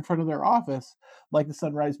there in front of their office like the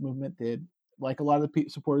Sunrise Movement did, like a lot of the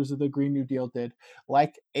supporters of the Green New Deal did,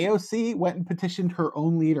 like AOC went and petitioned her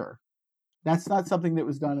own leader. That's not something that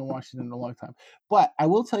was done in Washington in a long time. But I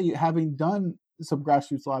will tell you, having done some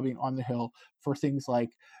grassroots lobbying on the Hill for things like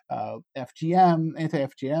FGM,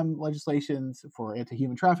 anti-FGM legislations, for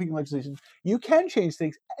anti-human trafficking legislation, you can change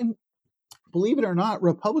things. And believe it or not,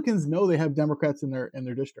 Republicans know they have Democrats in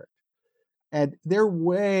their district. And they're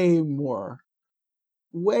way more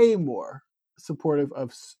supportive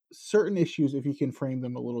of certain issues if you can frame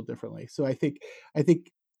them a little differently. So I think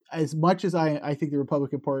as much as I think the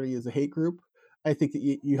Republican Party is a hate group, I think that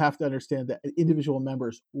you have to understand that individual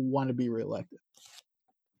members want to be reelected.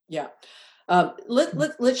 Yeah.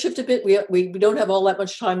 Let's shift a bit. We don't have all that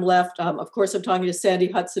much time left. Of course, I'm talking to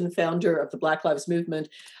Sandy Hudson, founder of the Black Lives Movement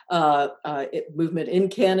in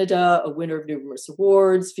Canada, a winner of numerous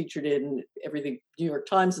awards, featured in everything New York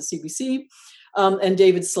Times, the CBC. And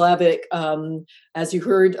David Slavick, as you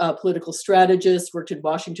heard, political strategist, worked in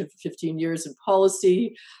Washington for 15 years in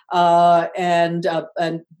policy, and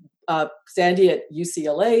Sandy at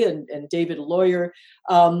UCLA, and David, a lawyer.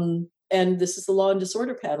 And this is the Law and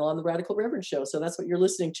Disorder panel on the Radical Reverend Show. So that's what you're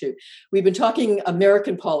listening to. We've been talking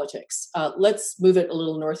American politics. Let's move it a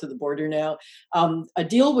little north of the border now. A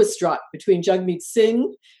deal was struck between Jagmeet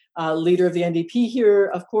Singh, leader of the NDP here,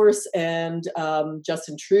 of course, and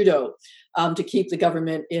Justin Trudeau to keep the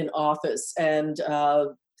government in office. And a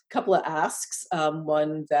couple of asks,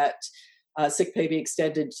 one that sick pay be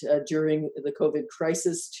extended during the COVID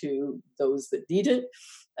crisis to those that need it,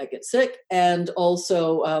 get sick, and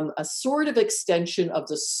also a sort of extension of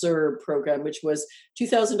the CERB program, which was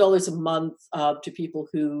 $2,000 a month to people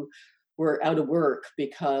who were out of work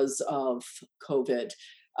because of COVID.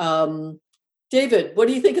 David, what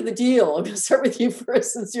do you think of the deal? I'm going to start with you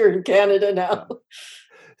first, since you're in Canada now.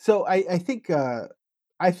 So I think that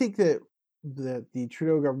the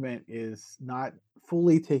Trudeau government is not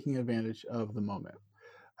fully taking advantage of the moment.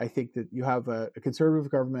 I think that you have a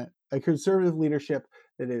conservative government, a conservative leadership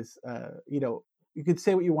that is, you could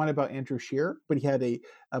say what you want about Andrew Scheer, but he had a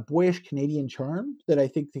boyish Canadian charm that I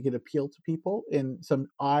think they could appeal to people in some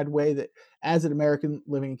odd way that, as an American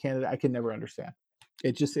living in Canada, I can never understand.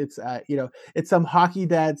 It's some hockey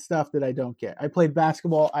dad stuff that I don't get. I played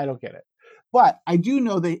basketball, I don't get it, but I do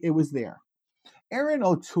know that it was there. Erin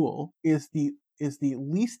O'Toole is the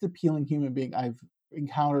least appealing human being I've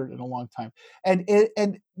encountered in a long time,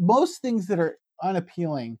 and most things that are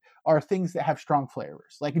unappealing are things that have strong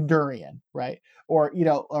flavors, like durian, right, or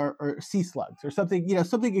or sea slugs, or something,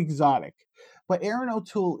 something exotic. But Erin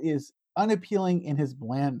O'Toole is unappealing in his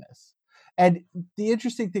blandness, and the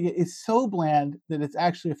interesting thing is so bland that it's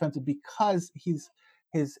actually offensive because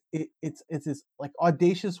it's his like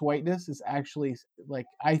audacious whiteness is actually, like,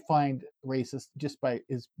 I find racist just by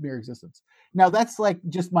his mere existence. Now that's like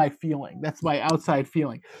just my feeling. That's my outside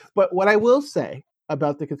feeling. But what I will say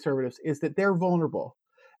about the conservatives is that they're vulnerable.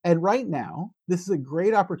 And right now, this is a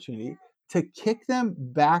great opportunity to kick them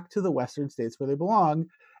back to the Western states where they belong.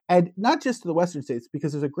 And not just to the Western states,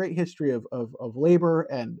 because there's a great history of labor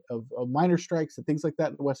and of minor strikes and things like that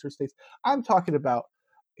in the Western states. I'm talking about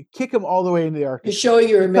kick them all the way into the Arctic. You're showing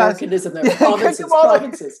your Americanism there.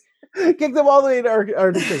 Provinces. Kick them all the way into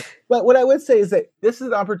Arctic. But what I would say is that this is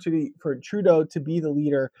an opportunity for Trudeau to be the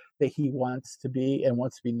leader that he wants to be and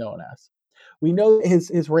wants to be known as. We know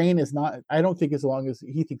his reign is not, I don't think, as long as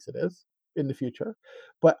he thinks it is in the future,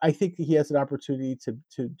 but I think that he has an opportunity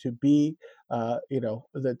to be,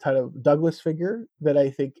 the type of Douglas figure that I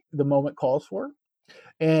think the moment calls for.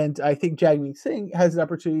 And I think Jagmeet Singh has an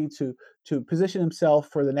opportunity to position himself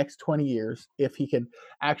for the next 20 years if he can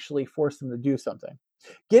actually force them to do something.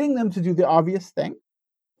 Getting them to do the obvious thing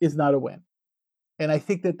is not a win. And I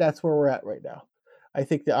think that that's where we're at right now. I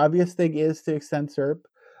think the obvious thing is to extend CERB.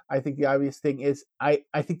 I think the obvious thing is, I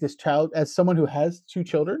think this child, as someone who has 2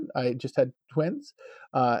 children, I just had twins,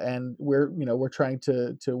 and we're trying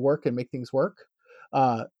to work and make things work.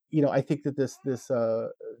 I think that this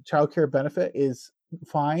child care benefit is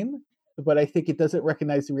fine, but I think it doesn't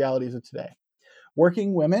recognize the realities of today.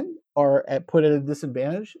 Working women are put at a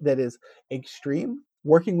disadvantage that is extreme.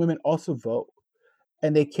 Working women also vote,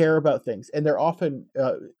 and they care about things, and they're often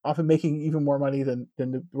making even more money than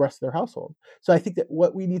the rest of their household. So I think that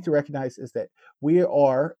what we need to recognize is that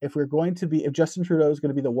if Justin Trudeau is going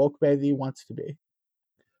to be the woke man that he wants to be,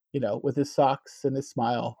 with his socks and his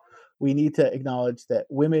smile, we need to acknowledge that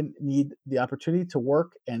women need the opportunity to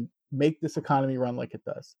work and make this economy run like it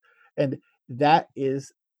does. And that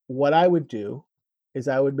is what I would do, is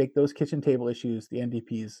I would make those kitchen table issues the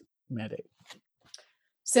NDP's mandate.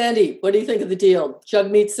 Sandy, what do you think of the deal?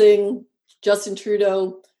 Jagmeet Singh, Justin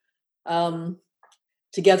Trudeau,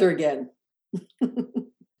 together again.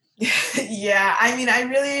 Yeah, I mean, I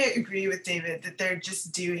really agree with David that they're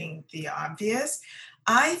just doing the obvious.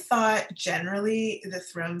 I thought generally the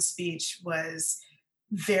throne speech was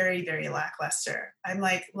very, very lackluster. I'm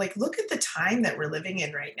like, look at the time that we're living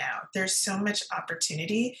in right now. There's so much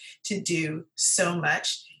opportunity to do so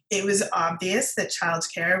much. It was obvious that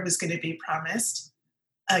childcare was going to be promised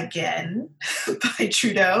again by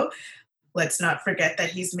Trudeau. Let's not forget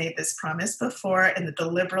that he's made this promise before, and that the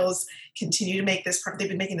Liberals continue to make this. They've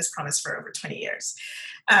been making this promise for over 20 years.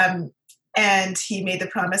 And he made the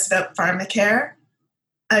promise about pharmacare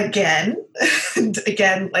again. And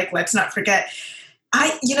again, let's not forget.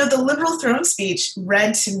 The Liberal throne speech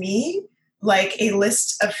read to me like a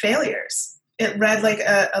list of failures. It read like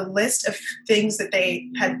a list of things that they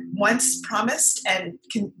had once promised and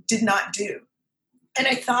did not do. And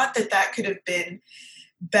I thought that could have been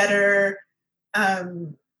better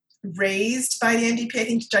raised by the NDP. I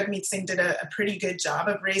think Jagmeet Singh did a pretty good job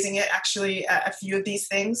of raising it. Actually, a few of these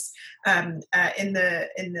things in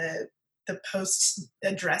the post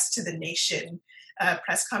address to the nation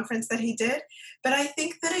press conference that he did. But I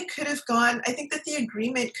think that it could have gone. I think that the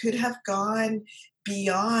agreement could have gone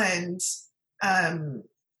beyond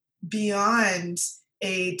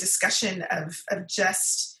a discussion of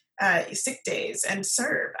just sick days and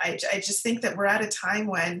CERB. I just think that we're at a time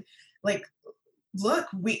when,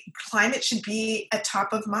 climate should be at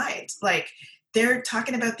top of mind. They're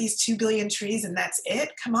talking about these 2 billion trees and that's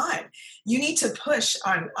it. Come on, you need to push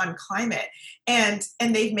on climate. And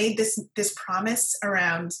they've made this promise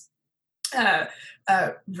around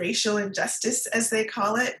racial injustice, as they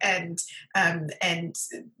call it, and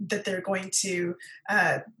that they're going to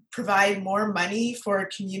provide more money for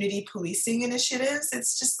community policing initiatives.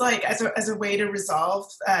 It's just like as a way to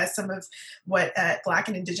resolve some of what Black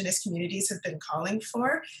and Indigenous communities have been calling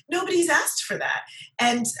for. Nobody's asked for that.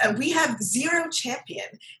 And we have zero champion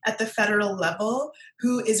at the federal level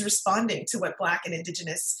who is responding to what Black and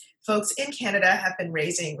Indigenous folks in Canada have been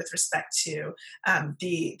raising with respect to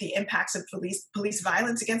the impacts of police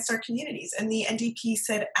violence against our communities. And the NDP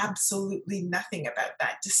said absolutely nothing about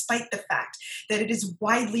that, despite the fact that it is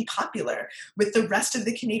widely popular with the rest of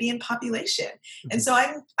the Canadian population. And so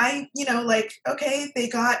I okay, they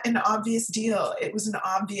got an obvious deal. It was an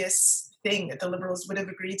obvious thing that the Liberals would have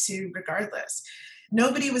agreed to regardless.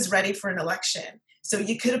 Nobody was ready for an election, so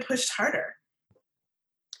you could have pushed harder.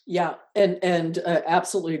 Yeah, and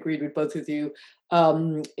absolutely agreed with both of you.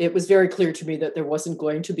 It was very clear to me that there wasn't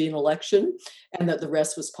going to be an election and that the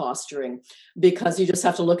rest was posturing, because you just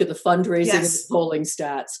have to look at the fundraising and the polling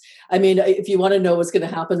stats. I mean, if you want to know what's going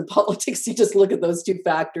to happen in politics, you just look at those two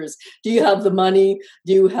factors. Do you have the money?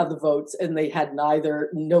 Do you have the votes? And they had neither.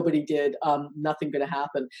 Nobody did. Nothing going to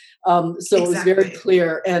happen. So It was very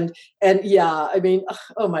clear. And yeah, I mean,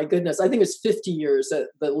 oh my goodness, I think it's 50 years that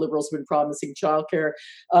the Liberals have been promising childcare,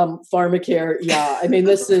 pharmacare. Yeah, I mean,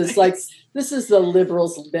 this is this is the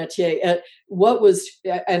Liberals' métier.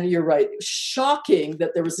 And you're right, shocking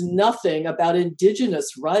that there was nothing about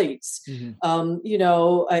Indigenous rights. Mm-hmm.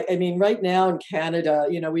 I mean, right now in Canada,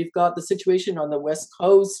 we've got the situation on the West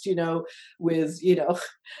Coast, with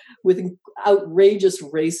outrageous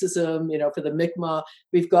racism, for the Mi'kmaq.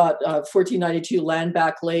 We've got 1492 Land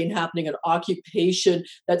Back Lane happening, an occupation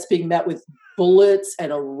that's being met with bullets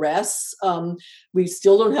and arrests. We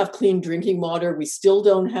still don't have clean drinking water. We still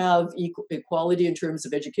don't have equality in terms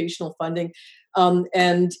of educational funding.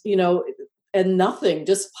 And nothing,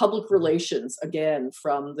 just public relations, again,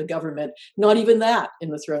 from the government, not even that in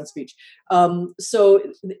the throne speech. So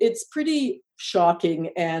it's pretty shocking.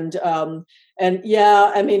 And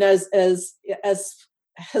yeah, I mean, as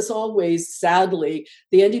always, sadly,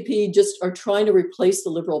 the NDP just are trying to replace the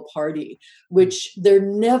Liberal Party, which they're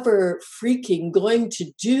never freaking going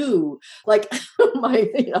to do. Like,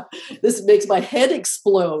 this makes my head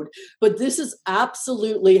explode. But this is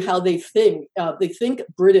absolutely how they think. They think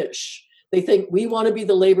British. They think we want to be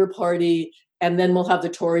the Labour Party, and then we'll have the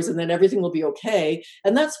Tories, and then everything will be okay.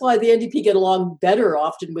 And that's why the NDP get along better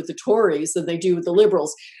often with the Tories than they do with the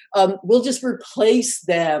Liberals. We'll just replace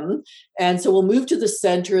them, and so we'll move to the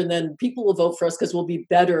center, and then people will vote for us because we'll be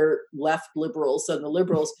better left Liberals than the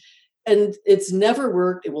Liberals. And it's never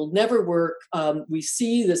worked. It will never work. We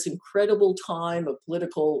see this incredible time of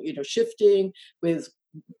political, shifting with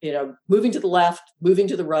moving to the left, moving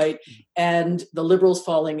to the right, and the Liberals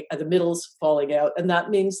the middle's falling out. And that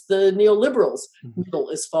means the neoliberals middle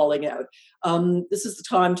is falling out. This is the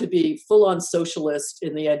time to be full on socialist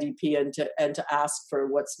in the NDP and to ask for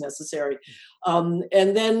what's necessary. And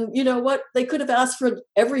then, what, they could have asked for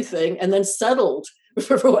everything and then settled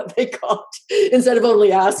for what they got instead of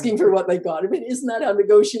only asking for what they got. I mean, isn't that how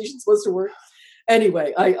negotiation's supposed to work?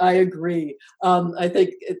 Anyway, I agree. I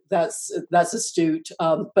think that's astute.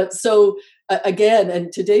 But so again,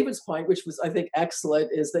 and to David's point, which was, I think, excellent,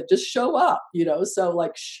 is that just show up,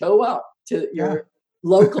 so show up to your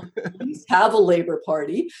local police, have a Labour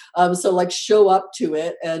Party. So show up to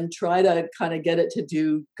it and try to kind of get it to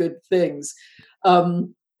do good things.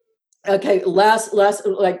 Okay, last,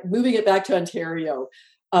 moving it back to Ontario.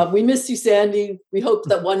 We miss you, Sandy. We hope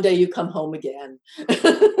that one day you come home again.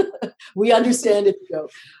 We understand if you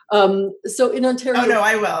go. So in Ontario... Oh, no,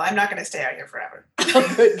 I will. I'm not going to stay out here forever.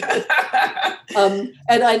 Good.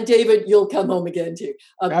 And David, you'll come home again too.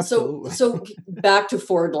 Absolutely. So back to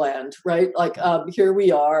Fordland, right? Here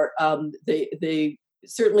we are. They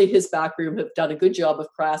certainly, his backroom have done a good job of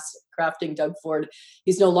crafting Doug Ford.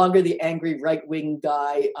 He's no longer the angry right-wing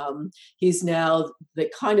guy. He's now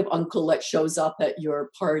the kind of uncle that shows up at your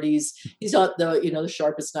parties. He's not the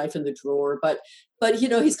sharpest knife in the drawer, but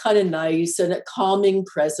he's kind of nice and a calming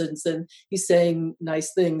presence, and he's saying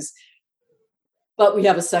nice things. But we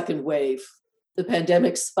have a second wave. The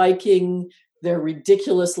pandemic's spiking. They're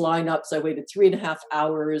ridiculous lineups. I waited 3.5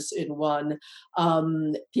 hours in one.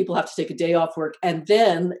 People have to take a day off work. And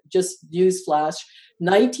then, just newsflash,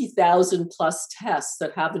 90,000 plus tests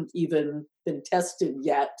that haven't even been tested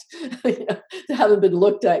yet, that haven't been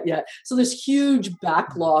looked at yet. So this huge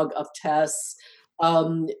backlog of tests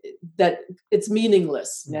that it's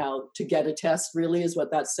meaningless now to get a test, really, is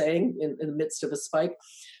what that's saying in the midst of a spike.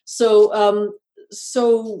 So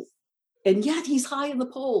and yet he's high in the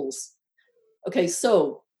polls. Okay,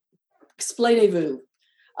 so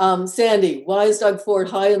Explainez-vous. Sandy, why is Doug Ford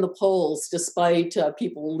high in the polls despite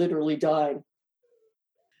people literally dying?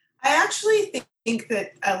 I actually think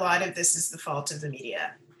that a lot of this is the fault of the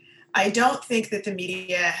media. I don't think that the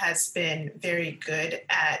media has been very good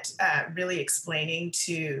at really explaining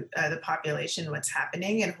to the population what's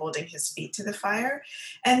happening and holding his feet to the fire.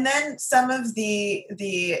 And then some of the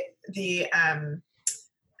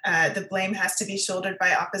blame has to be shouldered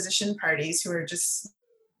by opposition parties who are just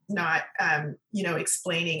not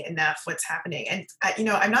explaining enough what's happening. And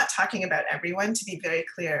I'm not talking about everyone, to be very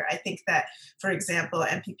clear. I think that, for example,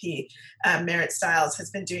 MPP Merritt Stiles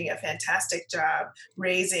has been doing a fantastic job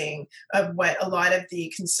raising what a lot of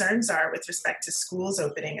the concerns are with respect to schools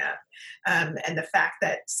opening up, and the fact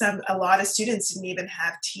that a lot of students didn't even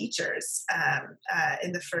have teachers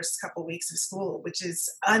in the first couple weeks of school, which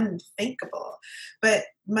is unthinkable. But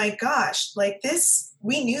my gosh, like this,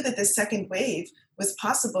 we knew that the second wave was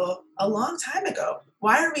possible a long time ago.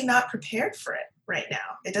 Why are we not prepared for it right now?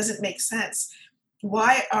 It doesn't make sense.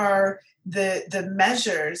 Why are the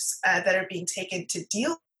measures that are being taken to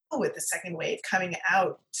deal with the second wave coming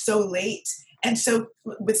out so late and so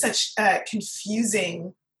with such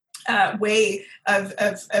confusing way of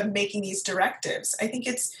making these directives? I think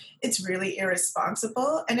it's really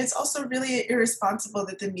irresponsible, and it's also really irresponsible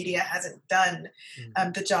that the media hasn't done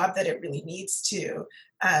the job that it really needs to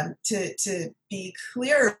be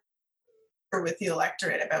clear with the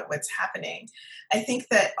electorate about what's happening. I think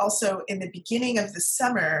that also in the beginning of the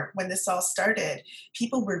summer, when this all started,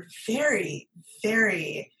 people were very,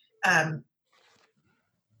 very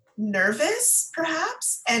nervous,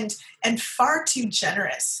 perhaps, and far too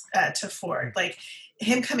generous to Ford. Like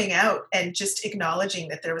him coming out and just acknowledging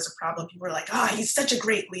that there was a problem. People were like, he's such a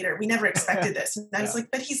great leader. We never expected this. And I was like,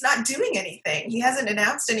 but he's not doing anything. He hasn't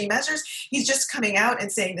announced any measures. He's just coming out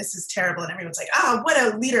and saying this is terrible. And everyone's like, what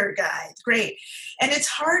a leader guy. Great. And it's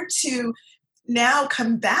hard to now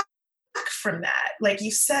come back from that. Like you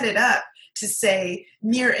set it up to say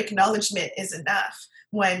mere acknowledgement is enough,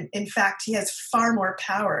 when in fact he has far more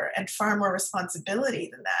power and far more responsibility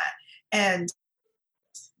than that. And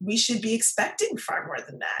we should be expecting far more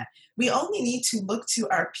than that. We only need to look to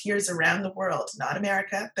our peers around the world, not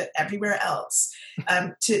America, but everywhere else,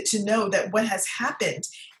 to know that what has happened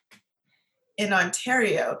in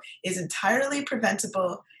Ontario is entirely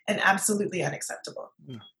preventable and absolutely unacceptable.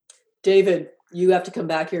 David, you have to come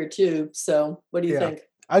back here too. So what do you think?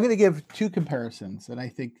 I'm going to give two comparisons, and I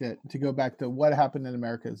think that to go back to what happened in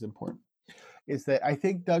America is important, is that I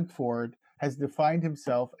think Doug Ford has defined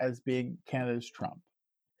himself as being Canada's Trump.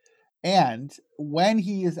 And when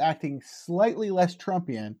he is acting slightly less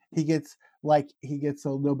Trumpian, he gets a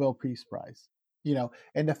Nobel Peace Prize,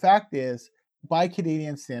 and the fact is, by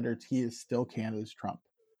Canadian standards, he is still Canada's Trump.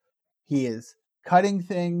 He is cutting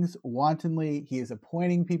things wantonly. He is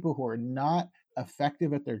appointing people who are not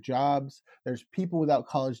effective at their jobs. There's people without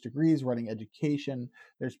college degrees running education.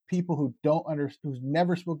 There's people who who's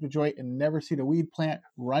never smoked a joint and never seen a weed plant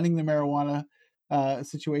running the marijuana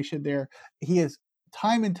situation there. He has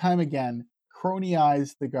time and time again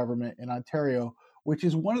cronyized the government in Ontario, which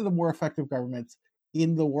is one of the more effective governments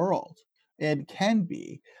in the world and can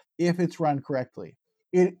be if it's run correctly.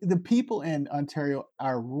 The people in Ontario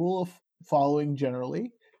are rule of following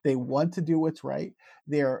generally. They want to do what's right.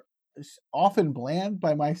 They're often bland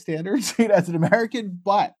by my standards as an American,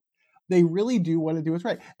 but they really do want to do what's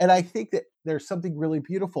right. And I think that there's something really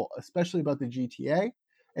beautiful, especially about the GTA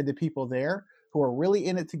and the people there who are really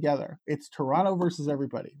in it together. It's Toronto versus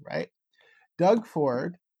everybody, right? Doug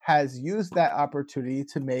Ford has used that opportunity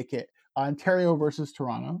to make it Ontario versus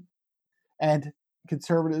Toronto, and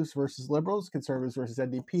conservatives versus liberals, conservatives versus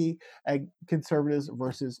NDP, and conservatives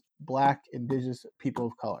versus Black, Indigenous people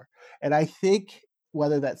of color. And I think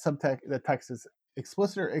whether that the text is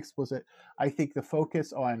explicit or explicit, I think the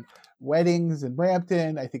focus on weddings in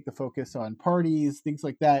Brampton, I think the focus on parties, things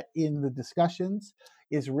like that in the discussions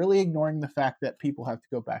is really ignoring the fact that people have to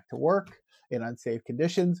go back to work in unsafe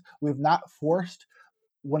conditions. We've not forced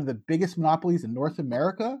one of the biggest monopolies in North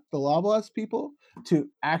America, the Loblaws people, to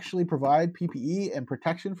actually provide PPE and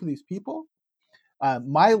protection for these people.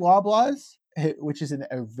 My Loblaws, which is in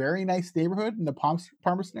a very nice neighborhood in the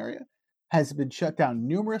Palmerston area, has been shut down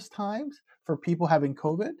numerous times for people having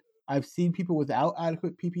COVID. I've seen people without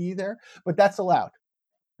adequate PPE there, but that's allowed.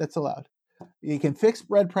 That's allowed. You can fix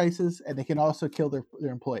bread prices, and they can also kill their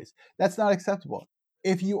employees. That's not acceptable.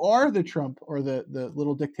 If you are the Trump or the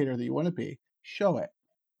little dictator that you want to be, show it.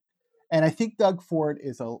 And I think Doug Ford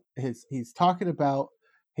he's talking about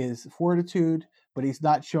his fortitude, but he's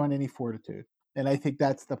not showing any fortitude. And I think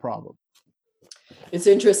that's the problem. It's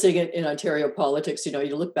interesting in Ontario politics,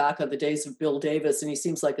 you look back on the days of Bill Davis, and he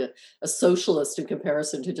seems like a socialist in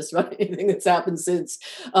comparison to just about anything that's happened since.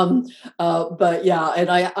 Um, but yeah, and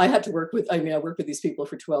I had to work with, I worked with these people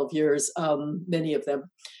for 12 years, many of them.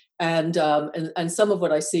 And some of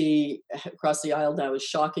what I see across the aisle now is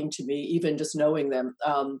shocking to me, even just knowing them.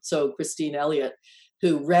 So Christine Elliott,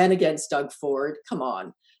 who ran against Doug Ford, come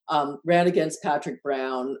on, ran against Patrick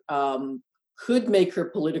Brown, could make her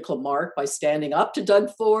political mark by standing up to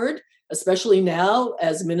Doug Ford, especially now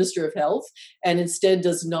as Minister of Health, and instead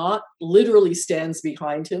does not, literally stands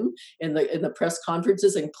behind him in the press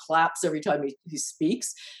conferences and claps every time he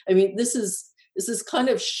speaks. I mean, this is kind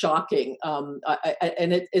of shocking, and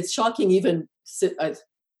it's shocking even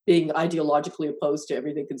being ideologically opposed to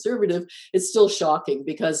everything conservative. It's still shocking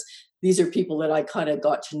because these are people that I kind of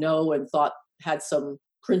got to know and thought had some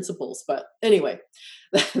principles. But anyway,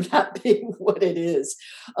 that being what it is,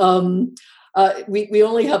 we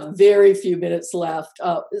only have very few minutes left.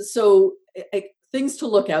 So things to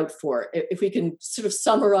look out for, if we can sort of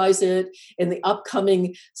summarize it in the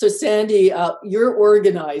upcoming. So Sandy, you're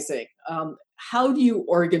organizing. How do you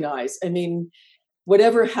organize? I mean,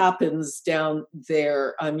 whatever happens down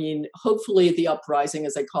there, I mean, hopefully the uprising,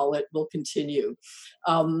 as I call it, will continue.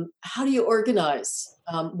 How do you organize?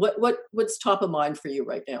 What's top of mind for you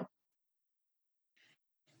right now?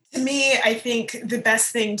 To me, I think the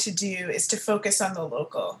best thing to do is to focus on the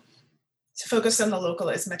local. To focus on the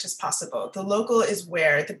local as much as possible. The local is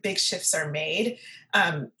where the big shifts are made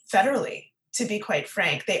federally. To be quite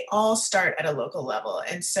frank, they all start at a local level.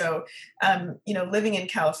 And so, living in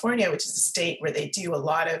California, which is a state where they do a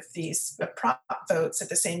lot of these prop votes at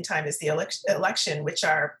the same time as the election, which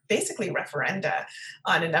are basically referenda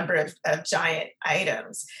on a number of giant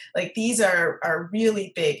items. Like these are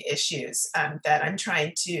really big issues that I'm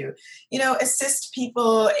trying to, assist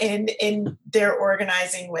people in their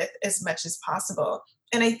organizing with as much as possible.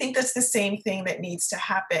 And I think that's the same thing that needs to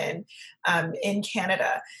happen in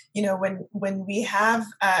Canada. When we have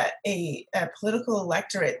a political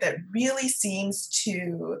electorate that really seems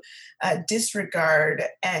to disregard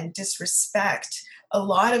and disrespect a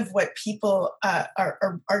lot of what people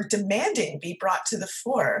are demanding be brought to the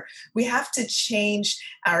fore, we have to change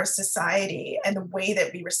our society and the way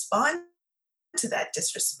that we respond to that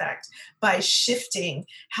disrespect by shifting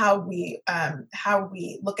how we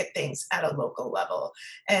look at things at a local level.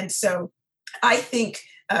 And so I think,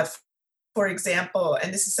 for example,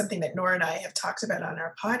 and this is something that Nora and I have talked about on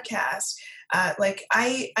our podcast,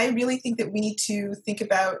 I really think that we need to think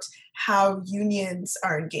about how unions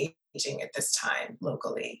are engaging at this time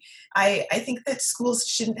locally. I think that schools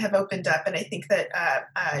shouldn't have opened up, and I think that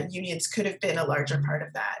unions could have been a larger part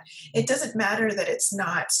of that. It doesn't matter that it's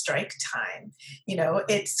not strike time.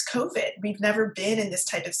 It's COVID. We've never been in this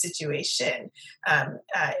type of situation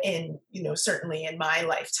certainly in my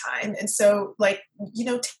lifetime. And so,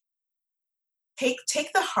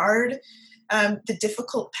 take the hard, the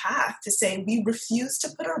difficult path to say we refuse to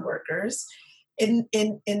put our workers in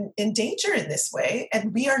danger in this way,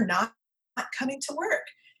 and we are not coming to work,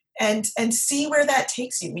 and see where that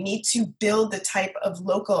takes you. We need to build the type of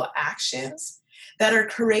local actions that are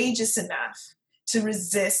courageous enough to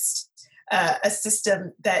resist a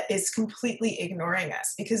system that is completely ignoring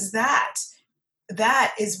us, because that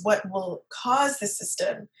is what will cause the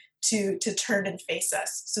system to turn and face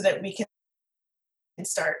us, so that we can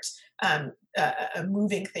start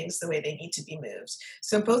moving things the way they need to be moved.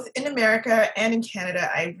 So both in America and in Canada,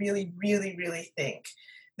 I really, really, really think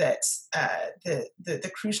that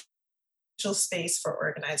the crucial space for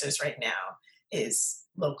organizers right now is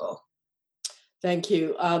local. Thank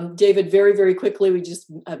you. David, very, very quickly, we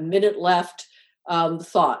just a minute left.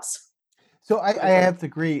 Thoughts? So I have to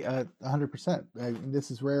agree 100%. This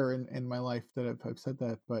is rare in my life that I've said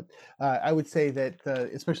that, but I would say that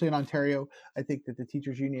especially in Ontario, I think that the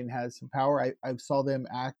teachers union has some power. I saw them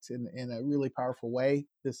act in a really powerful way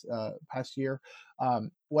this past year.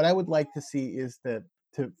 What I would like to see is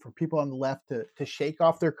for people on the left to shake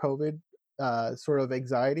off their COVID sort of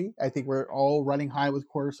anxiety. I think we're all running high with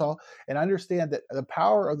cortisol, and understand that the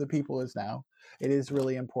power of the people is now. It is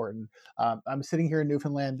really important. I'm sitting here in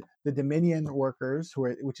Newfoundland. The Dominion workers,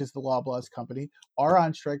 which is the Loblaws company, are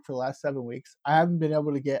on strike for the last 7 weeks. I haven't been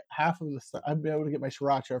able to get half of the stuff. I've been able to get my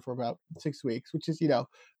sriracha for about 6 weeks, which is,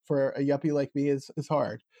 for a yuppie like me is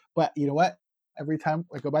hard. But you know what? Every time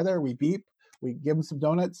I go by there, we beep, we give them some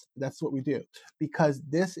donuts. That's what we do, because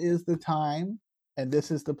this is the time and this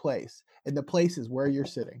is the place. And the place is where you're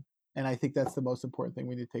sitting. And I think that's the most important thing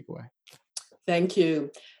we need to take away. Thank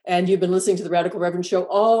you. And you've been listening to the Radical Reverend Show.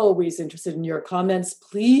 Always interested in your comments.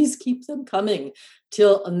 Please keep them coming.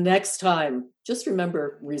 Till next time, just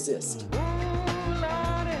remember, resist.